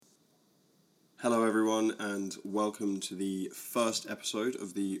Hello, everyone, and welcome to the first episode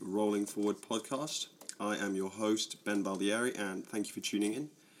of the Rolling Forward podcast. I am your host, Ben Baldieri, and thank you for tuning in.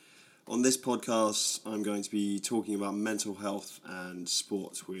 On this podcast, I'm going to be talking about mental health and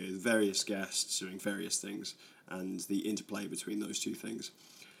sport with various guests doing various things and the interplay between those two things.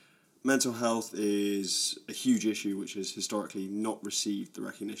 Mental health is a huge issue which has historically not received the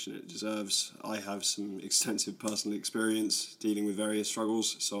recognition it deserves. I have some extensive personal experience dealing with various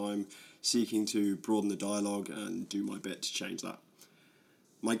struggles, so I'm seeking to broaden the dialogue and do my bit to change that.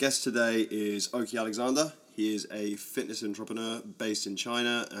 My guest today is Oki Alexander. He is a fitness entrepreneur based in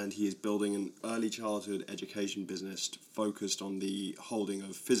China, and he is building an early childhood education business focused on the holding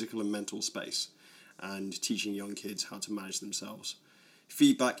of physical and mental space and teaching young kids how to manage themselves.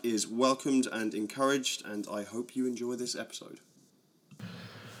 Feedback is welcomed and encouraged, and I hope you enjoy this episode.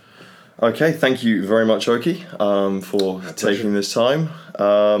 Okay, thank you very much, Oki, for taking this time.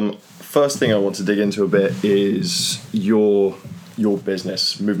 First thing I want to dig into a bit is your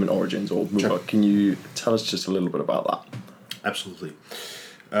business, Movement Origins, or Move. Sure. Can you tell us just a little bit about that? Absolutely.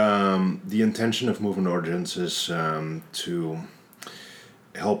 The intention of Movement Origins is to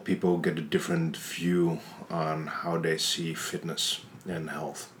help people get a different view on how they see fitness and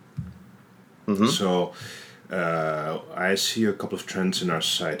health. Mm-hmm. So I see a couple of trends in our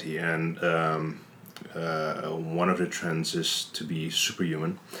society, and one of the trends is to be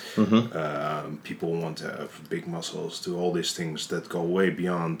superhuman. Mm-hmm. People want to have big muscles, do all these things that go way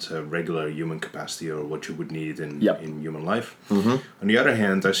beyond regular human capacity or what you would need in human life. Mm-hmm. On the other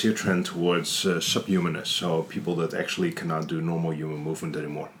hand, I see a trend towards subhumanness, so people that actually cannot do normal human movement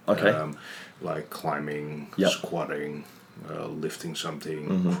anymore. Okay. Like climbing, squatting, lifting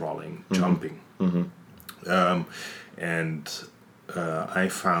something, crawling, jumping. Mm-hmm. I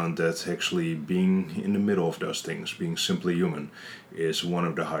found that actually being in the middle of those things, being simply human, is one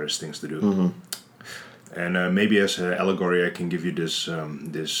of the hardest things to do. Mm-hmm. And maybe as an allegory, I can give you this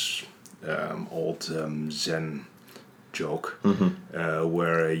old Zen joke,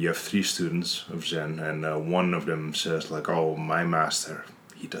 where you have three students of Zen, and one of them says like, "Oh, my master,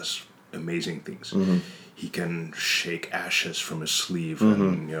 he does amazing things. Mm-hmm. He can shake ashes from his sleeve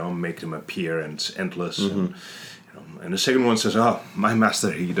and make them appear, and it's endless." And the second one says, "Oh, my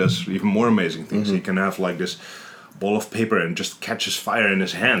master, he does even more amazing things. He can have like this ball of paper and just catches fire in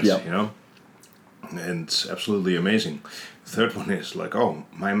his hands, and it's absolutely amazing." The third one is like, "Oh,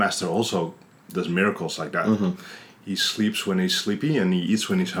 my master also does miracles like that. He sleeps when he's sleepy and he eats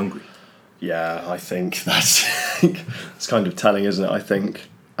when he's hungry." Yeah, I think it's kind of telling, isn't it? I think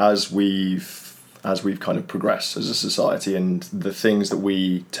as we've kind of progressed as a society, and the things that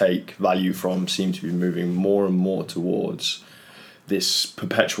we take value from seem to be moving more and more towards this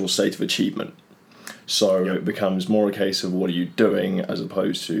perpetual state of achievement. So it becomes more a case of what are you doing as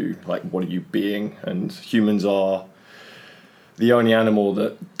opposed to like what are you being. And humans are the only animal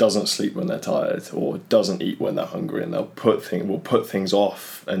that doesn't sleep when they're tired or doesn't eat when they're hungry, and will put things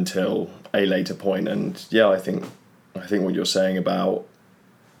off until a later point. And I think what you're saying about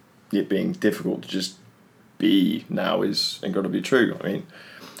it being difficult to just be now is incredibly true. I mean,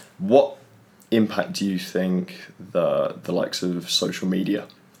 what impact do you think the likes of social media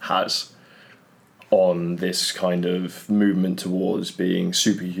has on this kind of movement towards being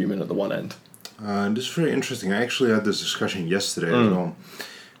superhuman at the one end? This is very interesting. I actually had this discussion yesterday as well.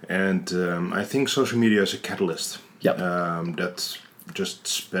 And I think social media is a catalyst that just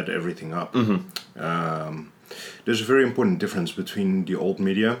sped everything up. Mm-hmm. There's a very important difference between the old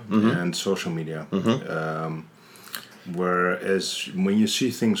media and social media. Whereas when you see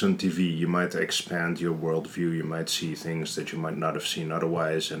things on TV, you might expand your worldview. You might see things that you might not have seen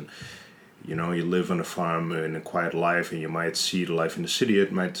otherwise. And, you live on a farm in a quiet life, and you might see the life in the city.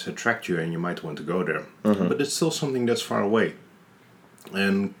 It might attract you, and you might want to go there. Mm-hmm. But it's still something that's far away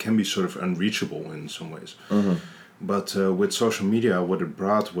and can be sort of unreachable in some ways. Mm-hmm. But with social media, what it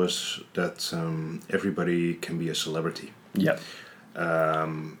brought was that everybody can be a celebrity. Yeah.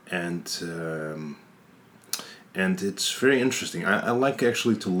 And it's very interesting. I like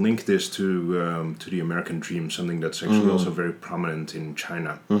actually to link this to the American dream, something that's actually also very prominent in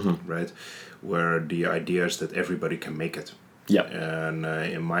China, right? Where the idea is that everybody can make it. Yeah. And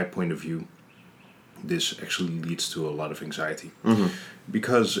in my point of view, this actually leads to a lot of anxiety. Mm-hmm.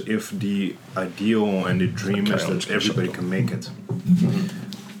 Because if the ideal and the dream is that everybody can make it,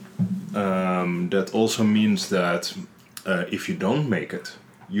 that also means that if you don't make it,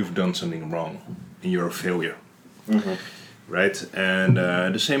 you've done something wrong and you're a failure. Mm-hmm. Right? And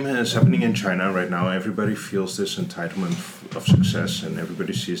the same is happening in China right now. Everybody feels this entitlement of success, and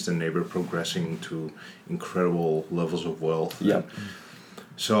everybody sees their neighbor progressing to incredible levels of wealth. Yeah.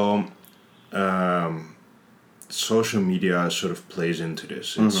 So social media sort of plays into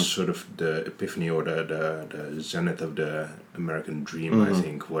this. It's sort of the epiphany or the zenith of the American dream, I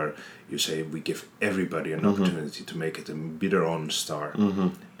think, where you say we give everybody an opportunity to make it and be their own star.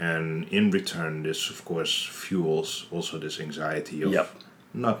 And in return, this, of course, fuels also this anxiety of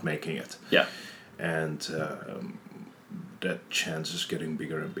not making it. Yeah. And that chance is getting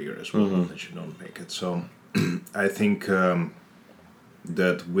bigger and bigger as well that you don't make it. So I think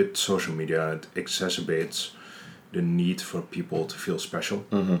that with social media, it exacerbates the need for people to feel special,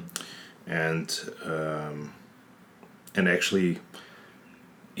 and actually,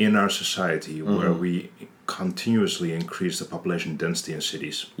 in our society where we continuously increase the population density in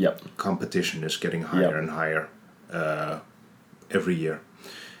cities, competition is getting higher and higher every year,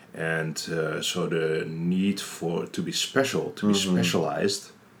 and so the need to be special, to be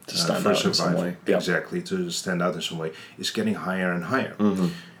specialized, to stand out in some way, exactly, to stand out in some way, is getting higher and higher.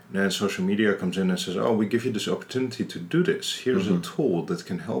 Then social media comes in and says, oh, we give you this opportunity to do this. Here's a tool that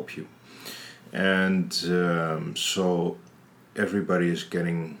can help you. And so everybody is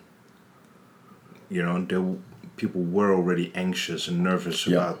getting, people were already anxious and nervous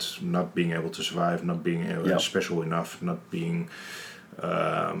about not being able to survive, not being special enough, not being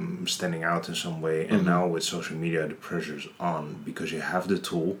standing out in some way. And now with social media, the pressure's on because you have the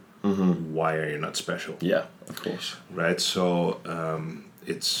tool. Why are you not special? Yeah, of course. Right? So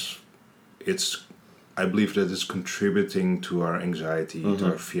it's I believe that it's contributing to our anxiety, to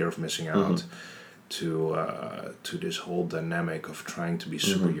our fear of missing out, to this whole dynamic of trying to be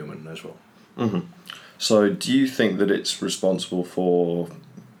superhuman as well. So do you think that it's responsible for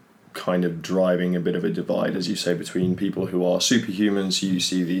kind of driving a bit of a divide, as you say, between people who are superhumans? You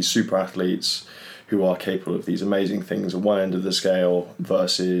see these super athletes who are capable of these amazing things at one end of the scale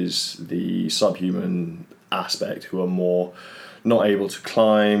versus the subhuman aspect who are more not able to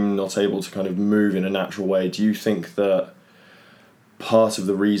climb, not able to kind of move in a natural way. Do you think that part of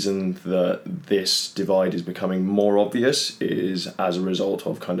the reason that this divide is becoming more obvious is as a result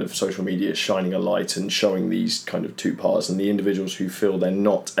of kind of social media shining a light and showing these kind of two parts, and the individuals who feel they're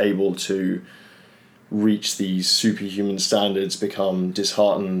not able to reach these superhuman standards become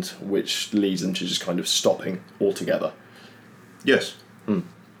disheartened, which leads them to just kind of stopping altogether? Yes.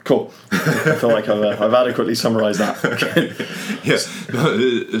 Cool. I feel like I've adequately summarised that. Okay. Yes,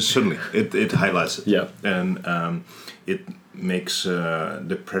 certainly. It highlights it. Yeah. And it makes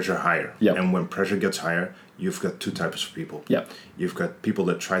the pressure higher. Yeah. And when pressure gets higher, you've got two types of people. Yeah. You've got people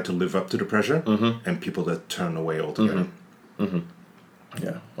that try to live up to the pressure and people that turn away altogether.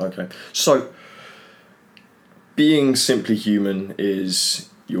 Yeah, okay. So, being simply human is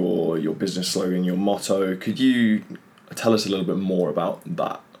your business slogan, your motto. Could you tell us a little bit more about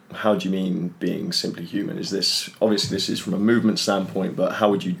that? How do you mean being simply human? Is this, obviously this is from a movement standpoint, but how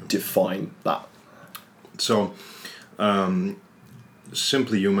would you define that? So,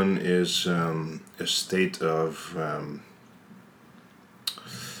 simply human is a state of,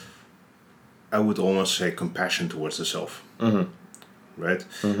 I would almost say, compassion towards the self. Right?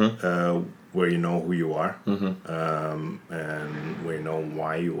 Where you know who you are, and where you know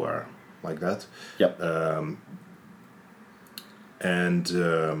why you are like that. Yep.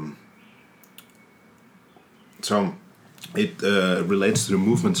 So it relates to the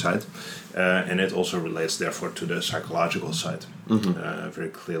movement side, and it also relates therefore to the psychological side very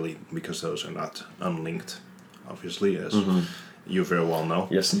clearly, because those are not unlinked, obviously, as you very well know.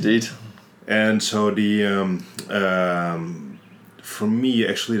 Yes, indeed. And so for me,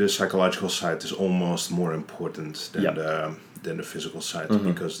 actually, the psychological side is almost more important than the physical side,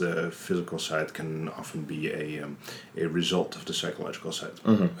 because the physical side can often be a result of the psychological side.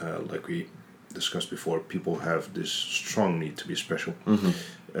 Like we discussed before, people have this strong need to be special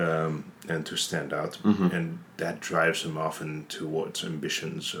and to stand out, and that drives them often towards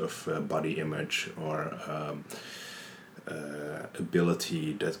ambitions of body image or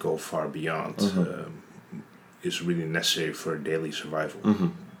ability that go far beyond is really necessary for daily survival.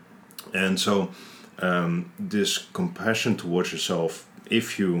 And so this compassion towards yourself,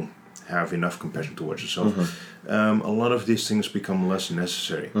 if you have enough compassion towards yourself, a lot of these things become less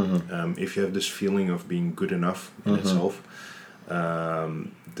necessary. If you have this feeling of being good enough in itself,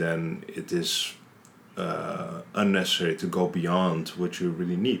 then it is unnecessary to go beyond what you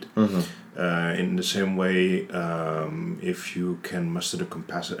really need. In the same way, if you can muster the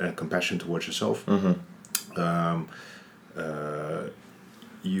compassion towards yourself,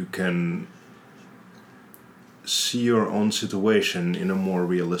 you can see your own situation in a more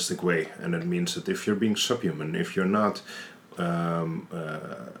realistic way, and it means that if you're being subhuman, if you're not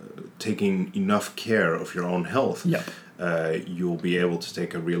taking enough care of your own health, you'll be able to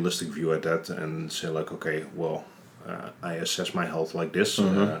take a realistic view at that and say like, okay, well, I assess my health like this.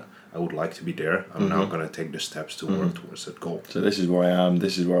 I would like to be there. I'm now going to take the steps to work towards that goal. So this is where I am.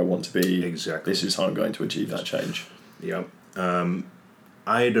 This is where I want to be. Exactly. This is how I'm going to achieve that change. Yeah.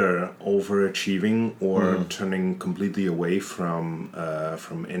 Either overachieving or turning completely away from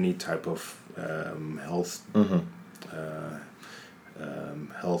any type of health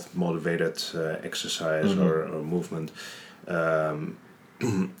health motivated exercise or movement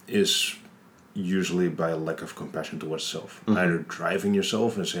is usually by a lack of compassion towards self. Either driving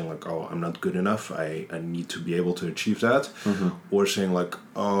yourself and saying like, oh, I'm not good enough, I need to be able to achieve that, or saying like,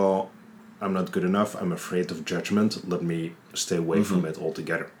 oh, I'm not good enough, I'm afraid of judgment, let me stay away from it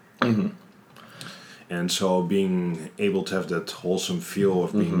altogether. And so being able to have that wholesome feel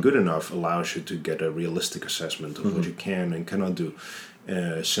of being good enough allows you to get a realistic assessment of what you can and cannot do.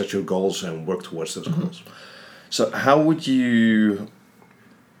 Set your goals and work towards those goals. So how would you,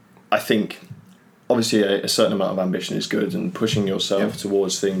 I think, obviously a certain amount of ambition is good, and pushing yourself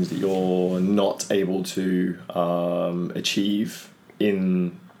towards things that you're not able to achieve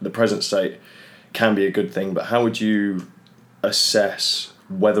in the present state can be a good thing, but how would you assess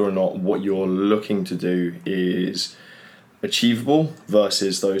whether or not what you're looking to do is achievable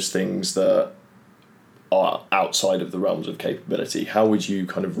versus those things that are outside of the realms of capability? How would you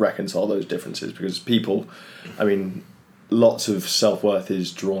kind of reconcile those differences? Because people, I mean, lots of self-worth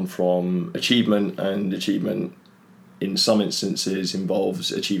is drawn from achievement, and achievement in some instances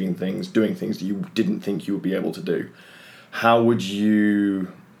involves achieving things, doing things that you didn't think you would be able to do. How would you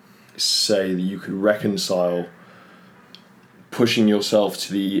say that you could reconcile pushing yourself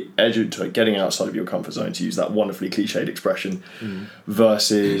to the edge of getting outside of your comfort zone, to use that wonderfully cliched expression,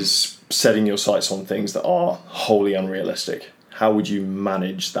 versus setting your sights on things that are wholly unrealistic? How would you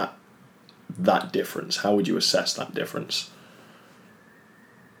manage that difference? How would you assess that difference?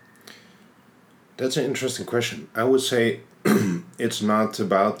 That's an interesting question. I would say it's not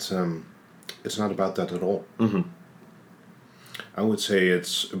about that at all. I would say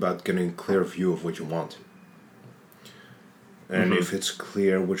it's about getting a clear view of what you want. And if it's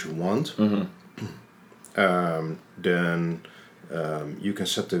clear what you want, then you can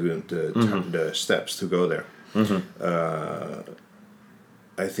set the steps to go there.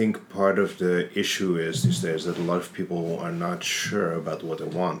 I think part of the issue is these days that a lot of people are not sure about what they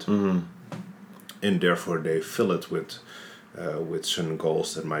want, and therefore they fill it with certain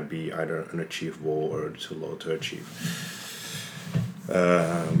goals that might be either unachievable or too low to achieve.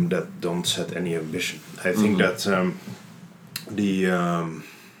 That don't set any ambition. I think that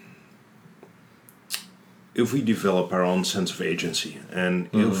if we develop our own sense of agency, and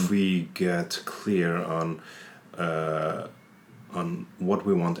if we get clear on what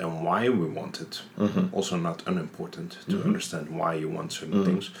we want and why we want it, also not unimportant to understand why you want certain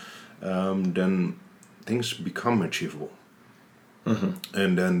things, then things become achievable.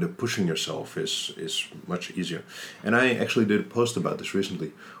 And then the pushing yourself is much easier. And I actually did a post about this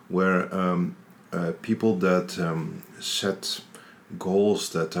recently, where people that set goals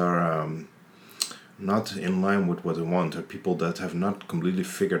that are not in line with what they want, or people that have not completely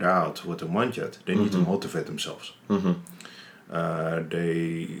figured out what they want yet, they need to motivate themselves.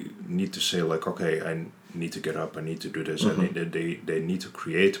 They need to say like, okay, I need to get up, I need to do this, and they need to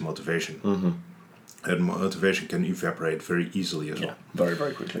create motivation. And motivation can evaporate very easily as well. Very,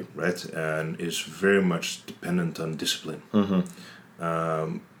 very quickly. Right? And is very much dependent on discipline.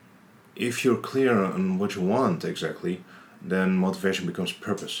 If you're clear on what you want exactly, then motivation becomes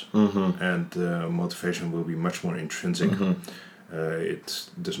purpose. And motivation will be much more intrinsic. It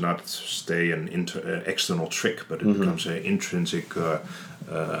does not stay an external trick, but it becomes an intrinsic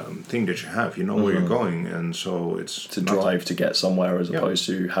thing that you have. You know where you're going, and so it's to drive to get somewhere, as opposed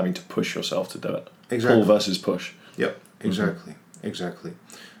to having to push yourself to do it. Exactly. Pull versus push. Yep, exactly.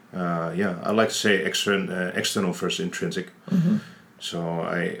 I like to say external versus intrinsic. So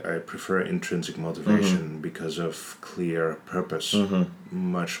I prefer intrinsic motivation because of clear purpose,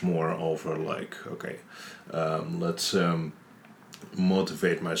 much more over like, okay, let's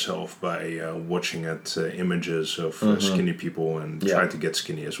motivate myself by watching at images of skinny people and try to get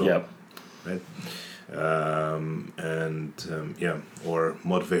skinny as well. Right? Or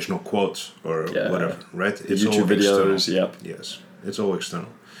motivational quotes or whatever, right? It's YouTube all videos, external. Yes, it's all external.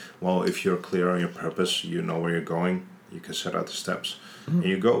 Well, if you're clear on your purpose, you know where you're going, you can set out the steps, and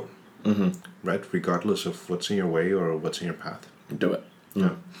you go, right? Regardless of what's in your way or what's in your path. Do it.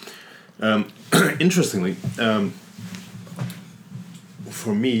 Interestingly,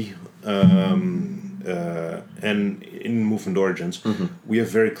 for me, and in Movement Origins, we have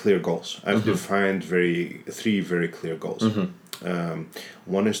very clear goals. I've defined three very clear goals.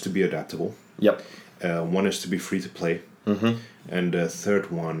 One is to be adaptable. Yep. One is to be free to play. And the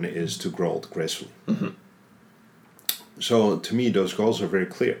third one is to grow old gracefully. So to me, those goals are very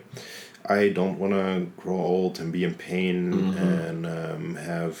clear. I don't want to grow old and be in pain and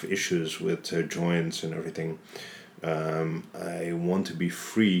have issues with joints and everything. I want to be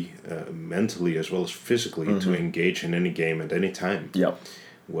free mentally as well as physically to engage in any game at any time. Yep.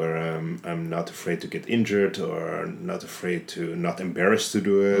 Where I'm not afraid to get injured or not embarrassed to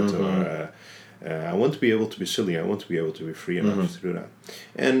do it or I want to be able to be silly. I want to be able to be free enough to do that.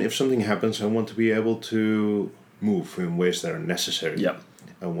 And if something happens, I want to be able to move in ways that are necessary. Yep.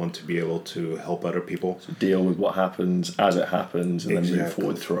 I want to be able to help other people. So deal with what happens as it happens and then move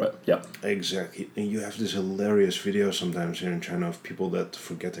forward through it. Yep. Exactly. And you have this hilarious video sometimes here in China of people that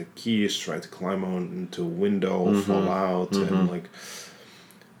forget their keys, try to climb onto a window, fall out, and like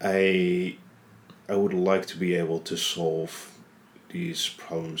I would like to be able to solve these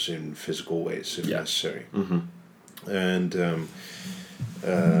problems in physical ways if necessary.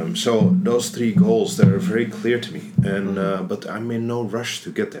 And so those three goals, they're very clear to me, and but I'm in no rush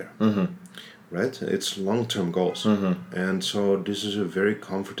to get there. Right? It's long-term goals, and so this is a very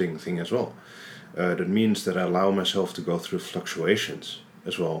comforting thing as well. That means that I allow myself to go through fluctuations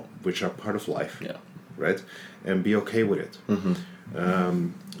as well, which are part of life. Yeah. Right? And be okay with it.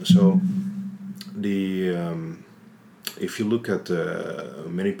 So the if you look at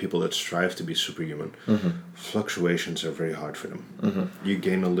many people that strive to be superhuman, fluctuations are very hard for them. You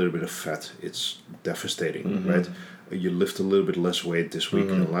gain a little bit of fat, it's devastating, right? You lift a little bit less weight this week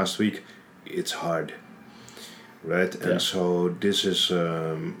than last week, it's hard, right? And so this is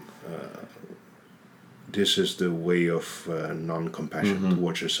the way of non-compassion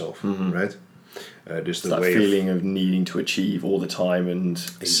towards yourself, right? This is the that way feeling of needing to achieve all the time and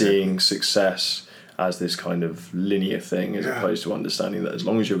seeing success as this kind of linear thing, as opposed to understanding that as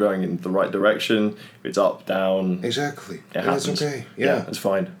long as you're going in the right direction, if it's up, down, exactly, it happens. it's okay. Yeah, it's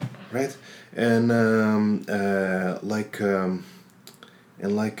fine. Right, and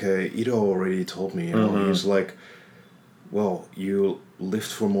Ido already told me, he's like, well, you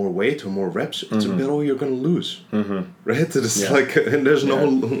lift for more weight or more reps, it's a battle you're gonna lose, right? It's like, and there's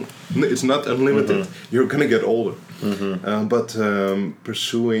no, it's not unlimited. You're gonna get older, but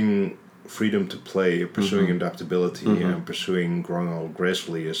pursuing freedom to play, pursuing adaptability, and pursuing growing old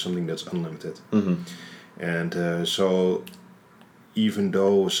gracefully is something that's unlimited. And so even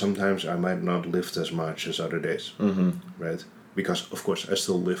though sometimes I might not lift as much as other days, right? Because of course I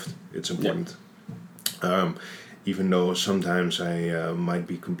still lift, it's important. Even though sometimes I might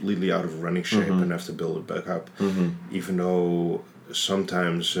be completely out of running shape and have to build it back up. Even though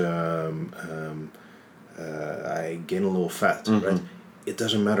sometimes I gain a little fat, right? It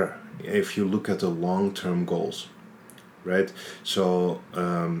doesn't matter if you look at the long-term goals, right? So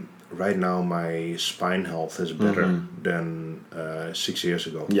right now my spine health is better than 6 years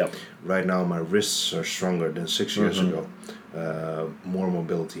ago. Right now my wrists are stronger than 6 years ago. More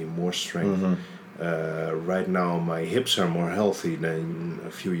mobility, more strength. Right now my hips are more healthy than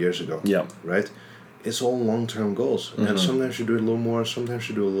a few years ago. Right? It's all long-term goals. And sometimes you do a little more, sometimes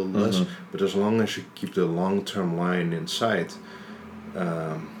you do a little less. But as long as you keep the long-term line in sight,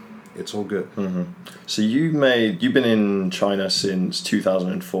 it's all good. So you've been in China since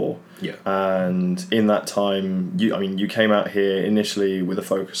 2004. Yeah. And in that time, you came out here initially with a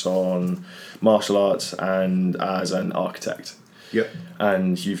focus on martial arts and as an architect. Yeah.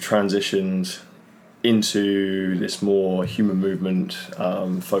 And you've transitioned into this more human movement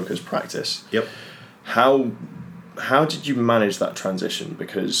focused practice. Yep. How did you manage that transition?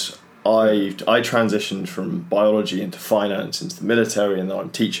 Because I transitioned from biology into finance into the military, and now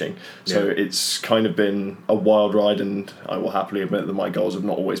I'm teaching. So it's kind of been a wild ride, and I will happily admit that my goals have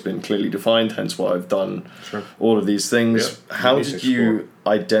not always been clearly defined, hence why I've done all of these things. Yeah. How did you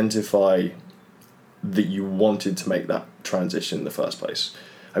identify that you wanted to make that transition in the first place?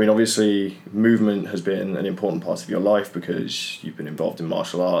 I mean, obviously, movement has been an important part of your life because you've been involved in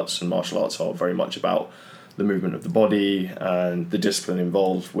martial arts, and martial arts are very much about the movement of the body and the discipline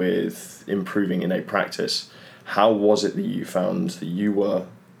involved with improving innate practice. How was it that you found that you were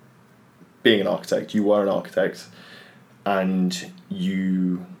an architect, and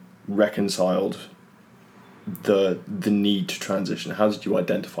you reconciled the need to transition? How did you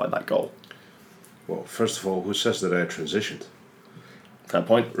identify that goal? Well, first of all, who says that I transitioned? Fair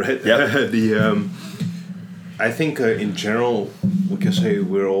point. Right? Yeah. I think in general, we can say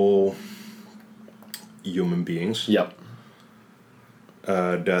we're all human beings. Yep.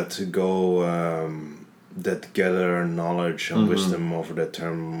 That go that gather knowledge and wisdom over the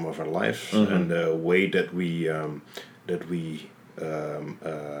term of our lives, and the way that we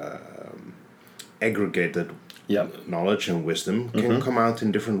aggregate that knowledge and wisdom can come out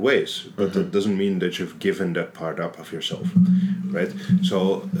in different ways, but that doesn't mean that you've given that part up of yourself, right?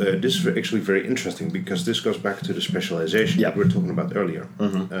 So this is actually very interesting, because this goes back to the specialization that we were talking about earlier.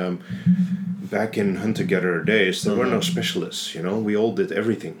 Back in hunter-gatherer days, there were no specialists. We all did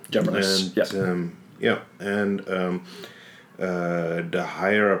everything. The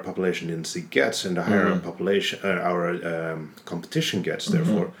higher our population density gets, and the higher our competition gets,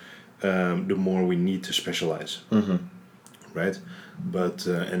 therefore, the more we need to specialize, right? But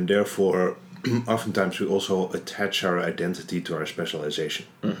and therefore, oftentimes we also attach our identity to our specialization.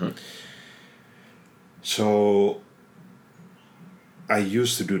 So I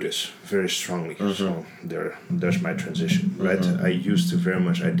used to do this very strongly. So there's my transition, right? I used to very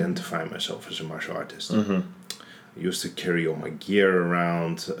much identify myself as a martial artist. I used to carry all my gear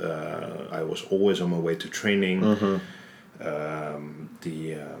around. I was always on my way to training.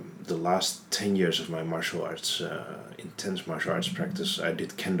 The last 10 years of my martial arts, intense martial arts practice, I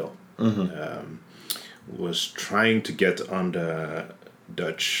did kendo. Was trying to get on the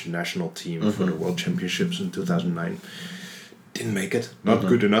Dutch national team for the World Championships in 2009. Didn't make it, not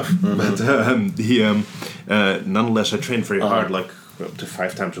good enough. But nonetheless, I trained very hard, like up to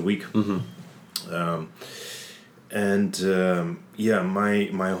 5 times a week.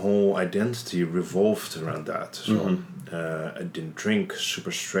 My whole identity revolved around that. So I didn't drink,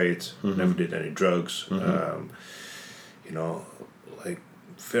 super straight, never did any drugs. Like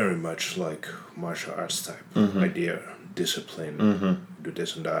very much like martial arts type idea, discipline, do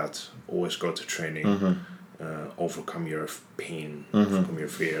this and that, always go to training, overcome your pain, overcome your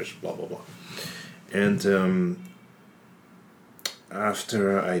fears, blah blah blah. And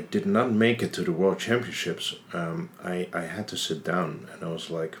after I did not make it to the World Championships, I had to sit down, and I was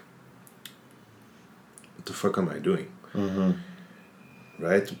like, what the fuck am I doing?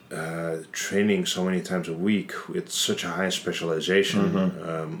 Right? Training so many times a week with such a high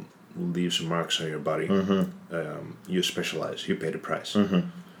specialization leaves marks on your body. You specialize, you pay the price.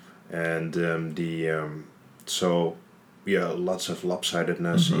 And lots of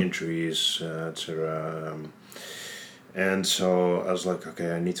lopsidedness, injuries, etc. And so I was like,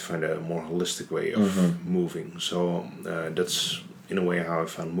 okay, I need to find a more holistic way of moving. So that's in a way how I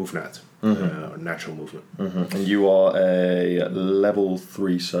found MoveNat, or natural movement. And you are a level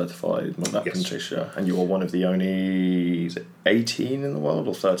 3 certified MoveNat practitioner, and you are one of the only 18 in the world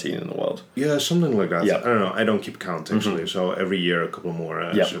or 13 in the world? Yeah, something like that. I don't know. I don't keep count actually. So every year a couple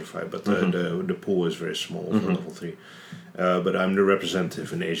more certified, but the pool is very small for level 3. But I'm the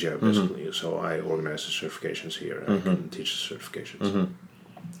representative in Asia basically, so I organize the certifications here. I can teach the certifications.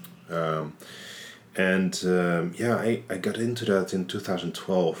 I got into that in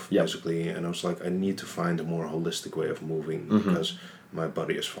 2012 basically, and I was like, I need to find a more holistic way of moving because my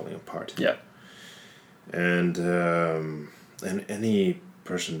body is falling apart. And any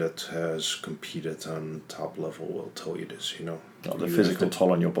person that has competed on top level will tell you this, the physical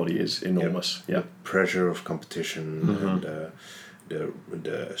toll on your body is enormous. The pressure of competition and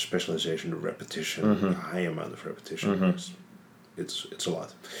the specialization, the repetition, the high amount of repetition. It's a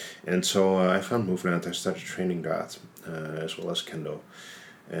lot. And so I found MoveNat. I started training that as well as kendo,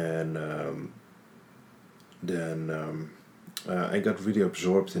 and then I got really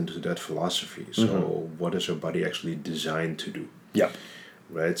absorbed into that philosophy. So what is our body actually designed to do?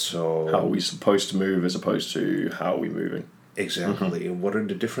 Right. So how are we supposed to move as opposed to how are we moving? Exactly. What are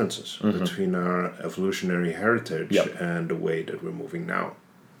the differences between our evolutionary heritage and the way that we're moving now?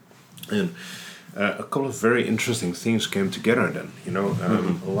 And a couple of very interesting things came together then.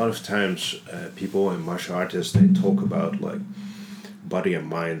 A lot of times people and martial artists, they talk about like body and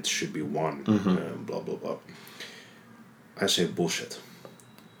mind should be one, blah blah blah. I say bullshit.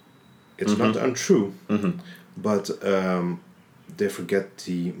 It's not untrue, but they forget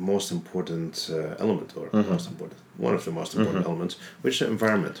the most important element, or one of the most important elements, which is the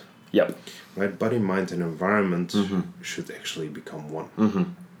environment. Right? Body, mind, and environment should actually become one.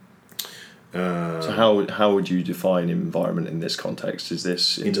 So how would you define environment in this context? Is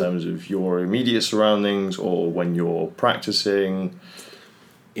this in terms of your immediate surroundings, or when you're practicing?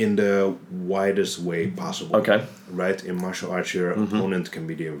 In the widest way possible. Okay. Right? In martial arts, your opponent can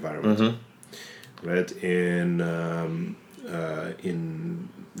be the environment. Right? In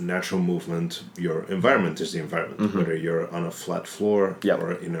natural movement, your environment is the environment. Whether you're on a flat floor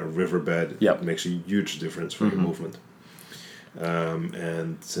or in a riverbed, it makes a huge difference for your movement.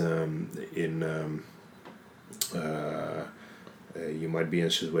 You might be in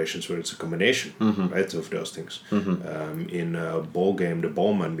situations where it's a combination, right, of those things. In a ball game, the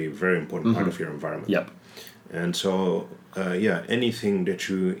ball might be a very important part of your environment. Yep. And so, anything that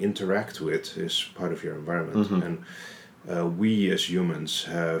you interact with is part of your environment. And we as humans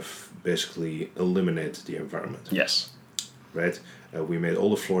have basically eliminated the environment. Yes. Right? We made all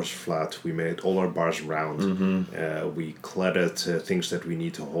the floors flat. We made all our bars round. We cladded things that we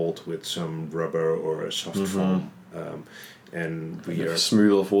need to hold with some rubber or a soft foam. And we are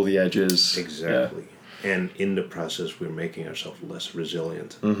smooth off all the edges. Exactly. Yeah. And in the process, we're making ourselves less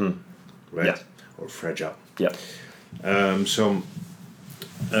resilient. Right? Yeah. Or fragile. Yeah. And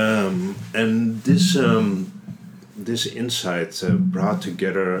this insight brought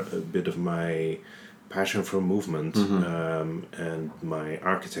together a bit of my passion for movement and my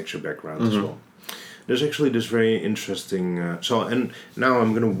architecture background as well. There's actually this very interesting... and now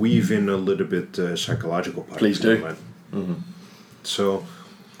I'm going to weave in a little bit psychological part. Please do. So,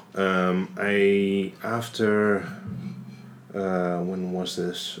 after... when was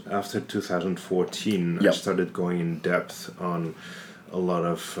this? After 2014, I started going in depth on a lot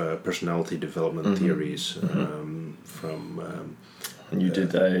of personality development theories from... and you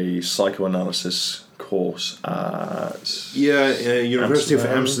did a psychoanalysis course at... University of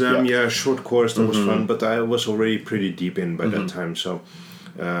Amsterdam, short course, that was fun, but I was already pretty deep in by that time, so...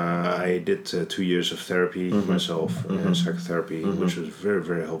 I did 2 years of therapy myself, psychotherapy, which was very,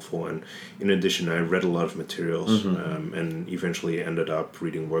 very helpful. And in addition, I read a lot of materials and eventually ended up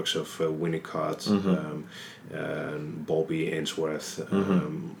reading works of Winnicott, and Bowlby, Ainsworth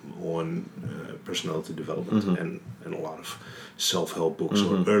on personality development and a lot of self-help books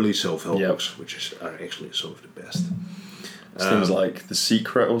or early self-help books, which are actually some of the best. Things like The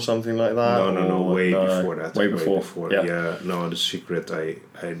Secret or something like that? No, way before that. Way before. Yeah, no, The Secret, I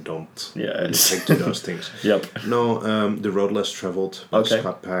don't take to those things. Yep. No, The Road Less Traveled by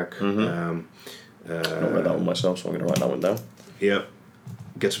Scott Peck. I've not read that one myself, so I'm going to write that one down. Yeah.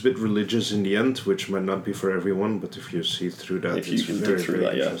 Gets a bit religious in the end, which might not be for everyone, but if you see through that, it's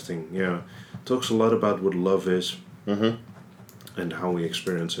very interesting. Yeah. Talks a lot about what love is and how we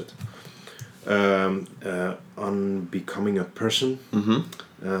experience it. On becoming a person,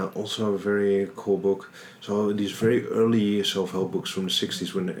 also a very cool book. So these very early self-help books from the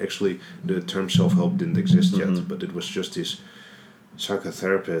 60s, when actually the term self-help didn't exist yet, but it was just these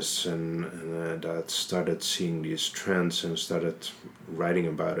psychotherapists and that started seeing these trends and started writing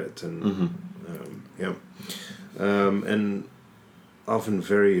about it, and and often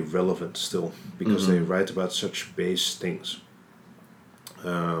very relevant still, because they write about such base things.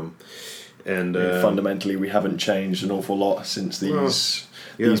 And fundamentally, we haven't changed an awful lot since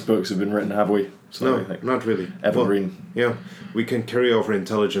these books have been written, have we? So no, not really. Evergreen. Well, we can carry over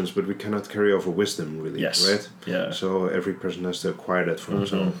intelligence, but we cannot carry over wisdom, really. Yes. Right? Yeah. So every person has to acquire that for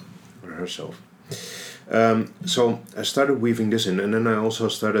himself or herself. So I started weaving this in, and then I also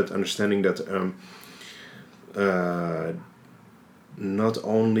started understanding that not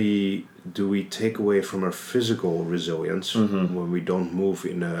only do we take away from our physical resilience when we don't move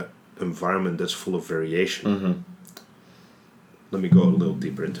in a environment that's full of variation. Let me go a little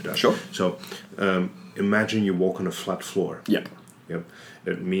deeper into that. Sure. So, imagine you walk on a flat floor. Yep.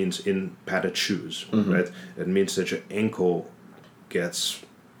 That means in padded shoes, right? That means that your ankle gets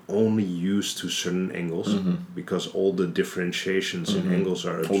only used to certain angles because all the differentiations in angles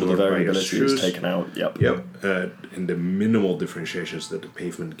are absorbed all the by your shoes. is taken out. And the minimal differentiations that the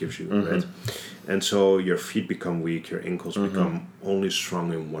pavement gives you, right? And so your feet become weak, your ankles become only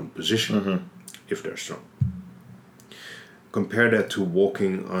strong in one position, if they're strong. Compare that to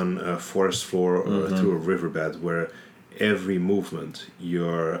walking on a forest floor or through a riverbed, where every movement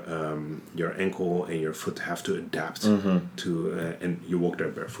your ankle and your foot have to adapt to, and you walk there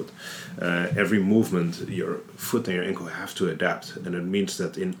barefoot. Every movement your foot and your ankle have to adapt, and it means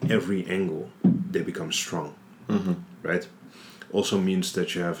that in every angle they become strong, right? Also means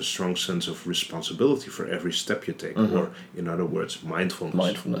that you have a strong sense of responsibility for every step you take, or in other words, mindfulness.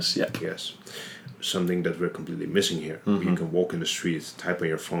 Mindfulness, yep. Yes. Something that we're completely missing here. You can walk in the street, type on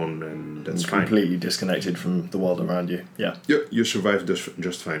your phone, and that's fine. Completely disconnected from the world around you. Yeah. Yeah, you survive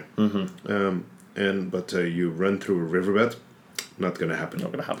just fine. But you run through a riverbed, not gonna happen.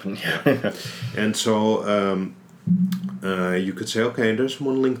 Not gonna happen. Yeah. And so you could say, okay, there's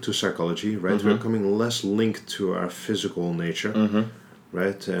one link to psychology, right? We're becoming less linked to our physical nature,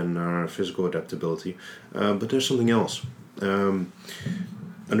 right, and our physical adaptability. But there's something else.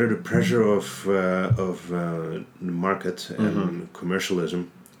 Under the pressure of the market and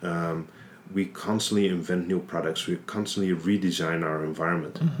commercialism, we constantly invent new products. We constantly redesign our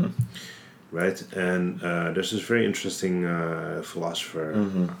environment. right? And there's this very interesting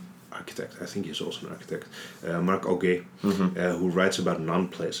philosopher, architect. I think he's also an architect, Marc Augé, who writes about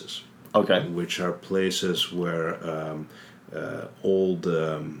non-places. Okay. Which are places where all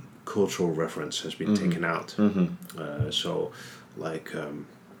the cultural reference has been taken out. So, like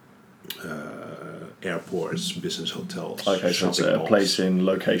airports, business hotels. Okay, so it's a malls. place in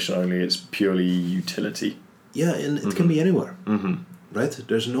location only. It's purely utility. Yeah, and it can be anywhere. Right?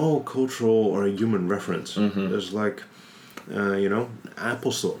 There's no cultural or human reference. There's like,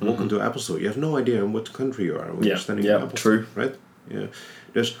 Apple Store. Welcome to Apple Store. You have no idea in what country you are when you're standing in Apple true. Store, right? Yeah.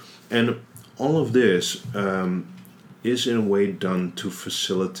 And all of this is in a way done to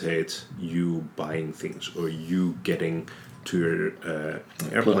facilitate you buying things or you getting to your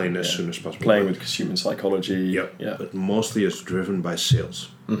airplane as soon as possible. Playing with human psychology. Yep. Yeah. But mostly it's driven by sales,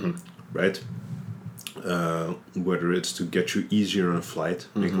 right? Whether it's to get you easier on a flight,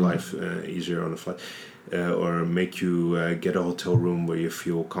 make life easier on a flight, or make you get a hotel room where you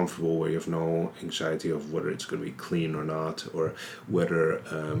feel comfortable, where you have no anxiety of whether it's going to be clean or not, or whether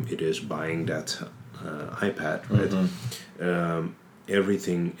it is buying that iPad, right?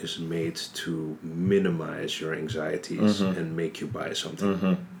 Everything is made to minimize your anxieties and make you buy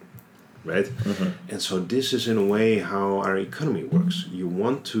something. Right? And so this is in a way how our economy works. You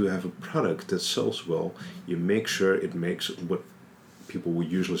want to have a product that sells well, you make sure it makes what people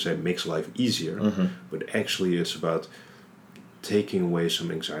would usually say makes life easier, but actually it's about taking away some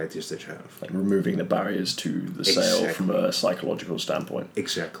anxieties that you have. Like removing the barriers to the sale from a psychological standpoint.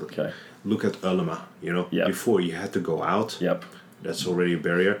 Exactly. Okay. Look at Ulema, before you had to go out. Yep. That's already a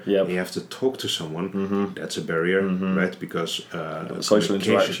barrier. Yep. And you have to talk to someone. That's a barrier, right? Because the social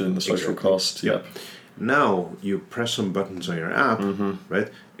interaction, the social cost. Yep. Now you press some buttons on your app, right?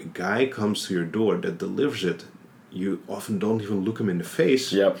 A guy comes to your door that delivers it. You often don't even look him in the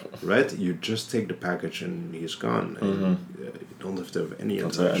face, right? You just take the package and he's gone. And, you don't have to have any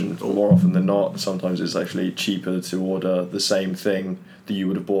interaction. And more often than not, sometimes it's actually cheaper to order the same thing that you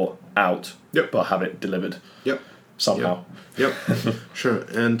would have bought out, but have it delivered. Somehow. Yep. Sure.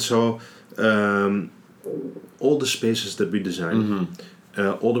 And so all the spaces that we design,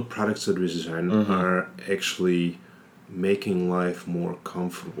 all the products that we design are actually making life more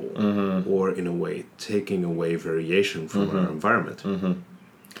comfortable or in a way taking away variation from our environment.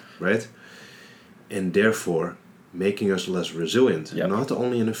 Right? And therefore making us less resilient, not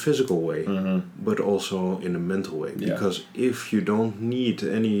only in a physical way, but also in a mental way. Because if you don't need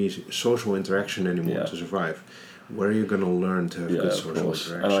any social interaction anymore to survive, where are you going to learn to have good social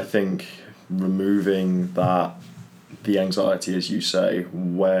interaction? And I think removing the anxiety, as you say,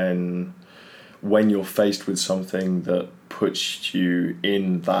 when you're faced with something that puts you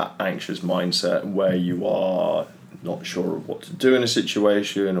in that anxious mindset where you are not sure of what to do in a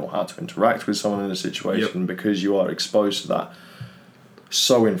situation or how to interact with someone in a situation because you are exposed to that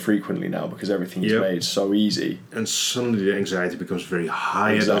so infrequently now because everything is made so easy. And suddenly the anxiety becomes very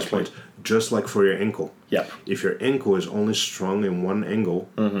high at that point. Just like for your ankle. If your ankle is only strong in one angle,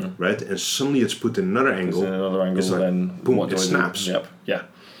 right, and suddenly it's put in another angle, it's like, then boom, it snaps.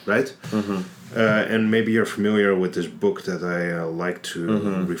 Right? And maybe you're familiar with this book that I like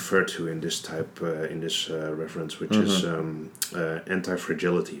to refer to in this reference, which is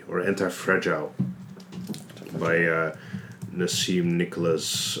Anti-Fragility or Anti-Fragile by Nassim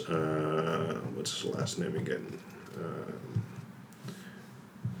Nicholas. What's his last name again?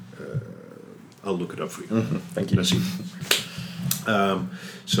 I'll look it up for you. Thank you.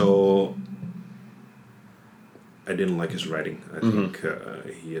 So I didn't like his writing. I think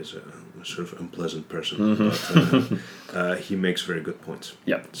he is a sort of unpleasant person, but he makes very good points.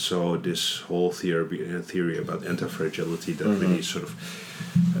 So this whole theory about anti-fragility that really sort of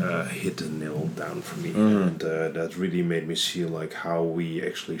hit the nail down for me, and that really made me see like how we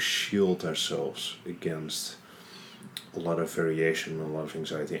actually shield ourselves against a lot of variation, a lot of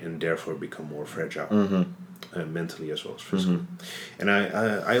anxiety, and therefore become more fragile, mentally as well as physically. And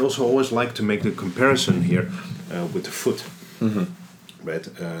I also always like to make the comparison here with the foot. Right?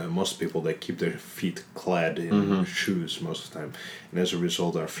 Most people, they keep their feet clad in shoes most of the time, and as a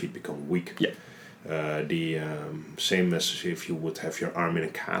result, our feet become weak. The same as if you would have your arm in a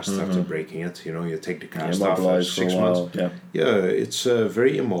cast after breaking it. You take the cast off for 6 months. It's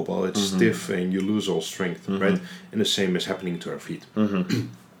very immobile. It's stiff, and you lose all strength. Right, and the same is happening to our feet.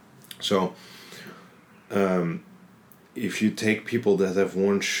 So, if you take people that have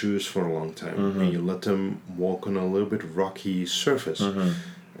worn shoes for a long time and you let them walk on a little bit rocky surface,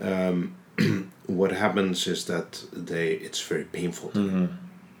 what happens is that it's very painful to them.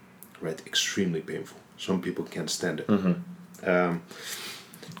 Right, extremely painful. Some people can't stand it.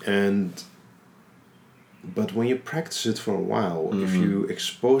 And But when you practice it for a while, if you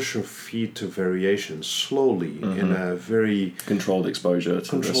expose your feet to variations slowly in a very controlled exposure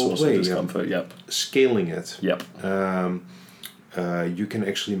to the source way, of discomfort, scaling it, Yep. You can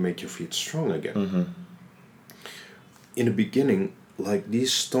actually make your feet strong again. In the beginning, like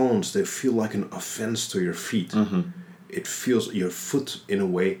these stones, they feel like an offense to your feet. It feels your foot, in a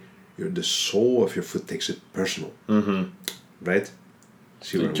way, the sole of your foot takes it personal, right?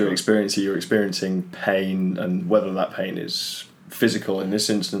 You're experiencing pain, and whether that pain is physical in this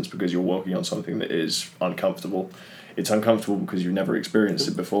instance because you're walking on something that is uncomfortable. It's uncomfortable because you've never experienced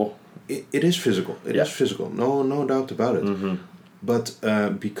it before. It is physical. It is physical. No doubt about it. But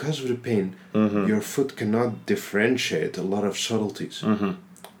because of the pain, your foot cannot differentiate a lot of subtleties,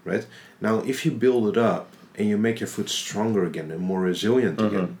 right? Now, if you build it up and you make your foot stronger again and more resilient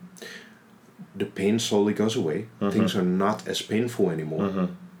again, the pain slowly goes away. Things are not as painful anymore,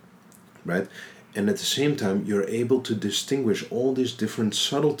 right? And at the same time, you're able to distinguish all these different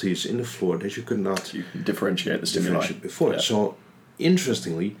subtleties in the floor that you could not differentiate the stimuli before. Yeah. So,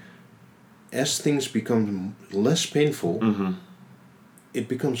 interestingly, as things become less painful, it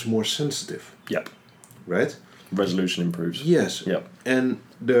becomes more sensitive. Yep. Right? Resolution improves. Yes. Yep. And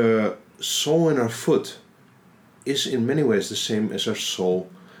the sole in our foot is in many ways the same as our sole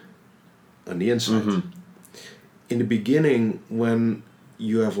on the inside. In the beginning, when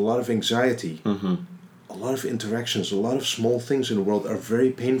you have a lot of anxiety, a lot of interactions, a lot of small things in the world are very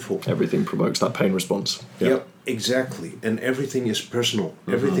painful. Everything provokes that pain response. Yep, exactly. And everything is personal.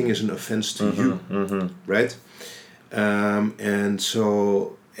 Everything is an offense to you, right? And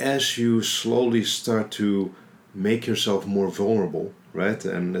so as you slowly start to make yourself more vulnerable, right?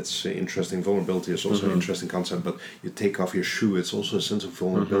 And that's interesting. Vulnerability is also an interesting concept, but you take off your shoe, it's also a sense of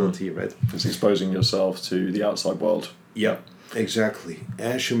vulnerability, right? It's exposing yourself to the outside world. Yeah, exactly.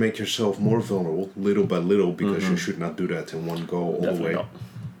 As you make yourself more vulnerable, little by little, because you should not do that in one go all Definitely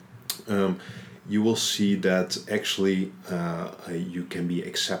the way. You will see that actually you can be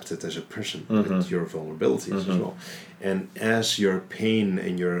accepted as a person with your vulnerabilities as well. And as your pain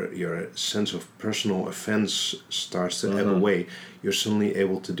and your sense of personal offense starts to ebb away, you're suddenly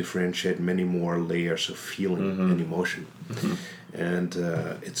able to differentiate many more layers of feeling and emotion. And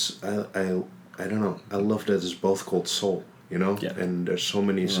I don't know, I love that it's both called soul, you know? Yeah. And there's so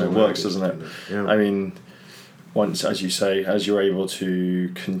many It works, doesn't it? Yeah. I mean, once, as you say, as you're able to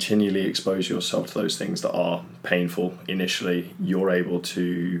continually expose yourself to those things that are painful initially, you're able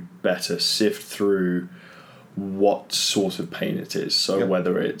to better sift through what sort of pain it is. So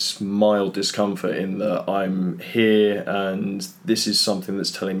whether it's mild discomfort in that I'm here and this is something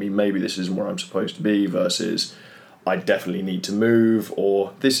that's telling me maybe this isn't where I'm supposed to be, versus I definitely need to move,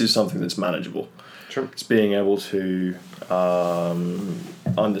 or this is something that's manageable. Sure. It's being able to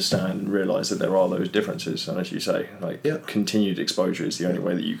understand and realise that there are those differences, and as you say, continued exposure is the only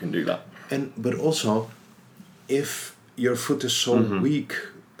way that you can do that. But also, if your foot is so weak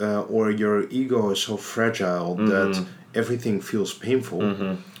or your ego is so fragile that everything feels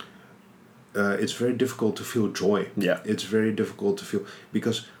painful, it's very difficult to feel joy. Yeah. It's very difficult to feel,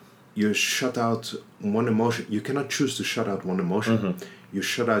 because you shut out one emotion. You cannot choose to shut out one emotion. You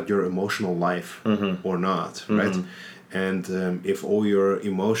shut out your emotional life or not, right? And if all your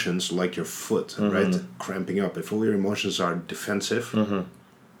emotions, like your foot, right, cramping up, if all your emotions are defensive,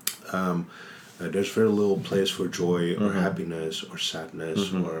 there's very little place for joy or happiness or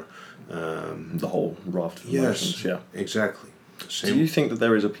sadness or the whole raft of emotions. Yeah, exactly. Do you think that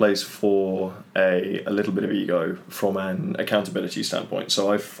there is a place for a little bit of ego from an accountability standpoint?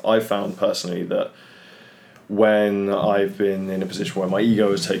 So I've found personally that when I've been in a position where my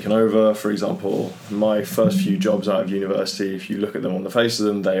ego has taken over, for example, my first few jobs out of university, if you look at them on the face of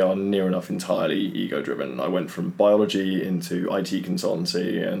them, they are near enough entirely ego-driven. I went from biology into IT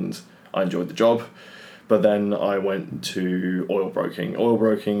consultancy and I enjoyed the job. But then I went to oil broking. Oil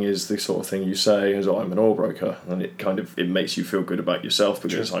broking is the sort of thing you say as I'm an oil broker, and it makes you feel good about yourself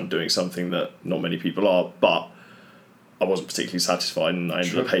because I'm doing something that not many people are, but I wasn't particularly satisfied and I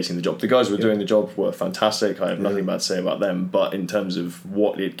ended up hating the job. The guys who were doing the job were fantastic. I have nothing bad to say about them, but in terms of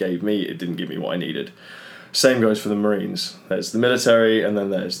what it gave me, it didn't give me what I needed. Same goes for the Marines. There's the military and then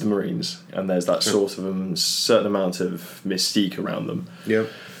there's the Marines, and there's that sort of certain amount of mystique around them. Yeah.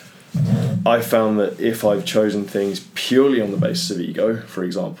 I found that if I've chosen things purely on the basis of ego, for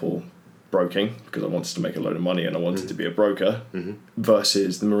example, broking, because I wanted to make a load of money and I wanted to be a broker,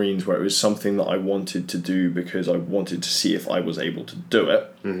 versus the Marines where it was something that I wanted to do because I wanted to see if I was able to do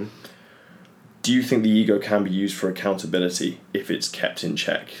it, do you think the ego can be used for accountability if it's kept in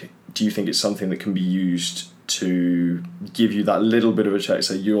check? Do you think it's something that can be used to give you that little bit of a check,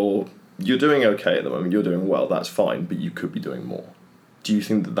 so you're you're doing okay at the moment, you're doing well, that's fine, but you could be doing more. Do you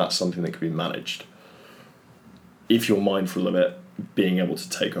think that that's something that could be managed? If you're mindful of it, being able to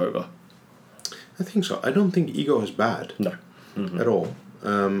take over? I think so. I don't think ego is bad. No. At all.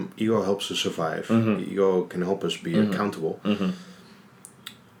 Ego helps us survive. Ego can help us be accountable.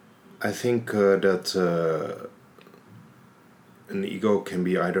 I think that an ego can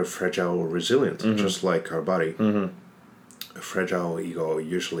be either fragile or resilient, just like our body. A fragile ego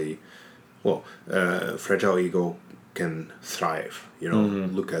usually, fragile ego can thrive.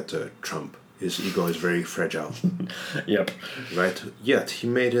 Look at Trump. His ego is very fragile. Yep. Right? Yet he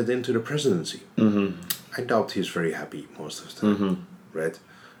made it into the presidency. I doubt he's very happy most of the time. Right?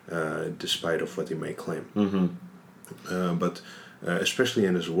 Despite of what he may claim. But especially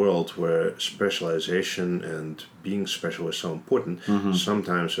in this world where specialization and being special is so important,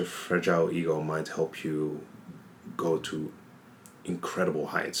 sometimes a fragile ego might help you go to incredible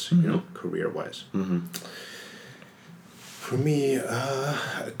heights, career-wise. For me,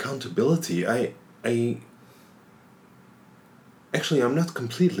 accountability, Actually, I'm not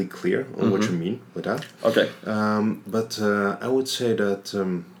completely clear on what you mean with that. Okay. But I would say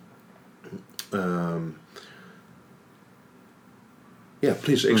that...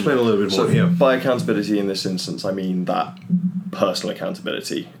 please explain a little bit more. So, by accountability in this instance, I mean that personal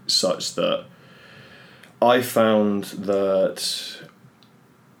accountability, such that I found that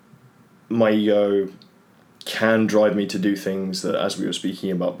my ego can drive me to do things that, as we were speaking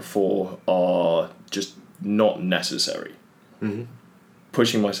about before, are just not necessary.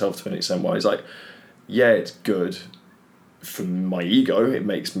 Pushing myself to an extent where it's like, yeah, it's good for my ego, it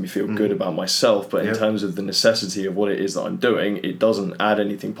makes me feel good about myself, but in terms of the necessity of what it is that I'm doing, it doesn't add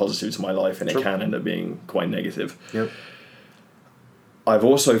anything positive to my life, and it can end up being quite negative. I've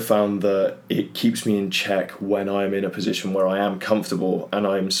also found that it keeps me in check when I'm in a position where I am comfortable and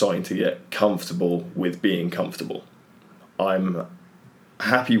I'm starting to get comfortable with being comfortable. I'm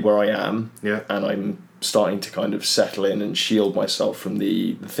happy where I am, and I'm starting to kind of settle in and shield myself from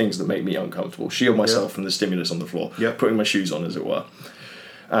the things that make me uncomfortable, shield myself from the stimulus on the floor, putting my shoes on, as it were.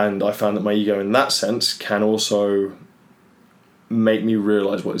 And I found that my ego in that sense can also make me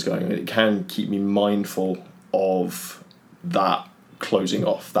realise what is going on. It can keep me mindful of that closing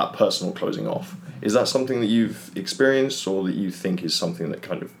off, that personal closing off. Is that something that you've experienced, or that you think is something that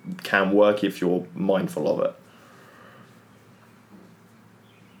kind of can work if you're mindful of it?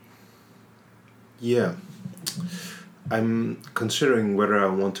 Yeah. I'm considering whether I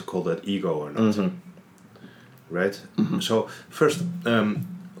want to call that ego or not. Right? So, first,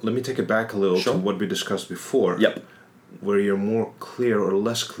 let me take it back a little to what we discussed before. Where you're more clear or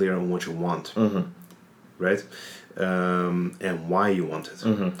less clear on what you want. Right? And why you want it.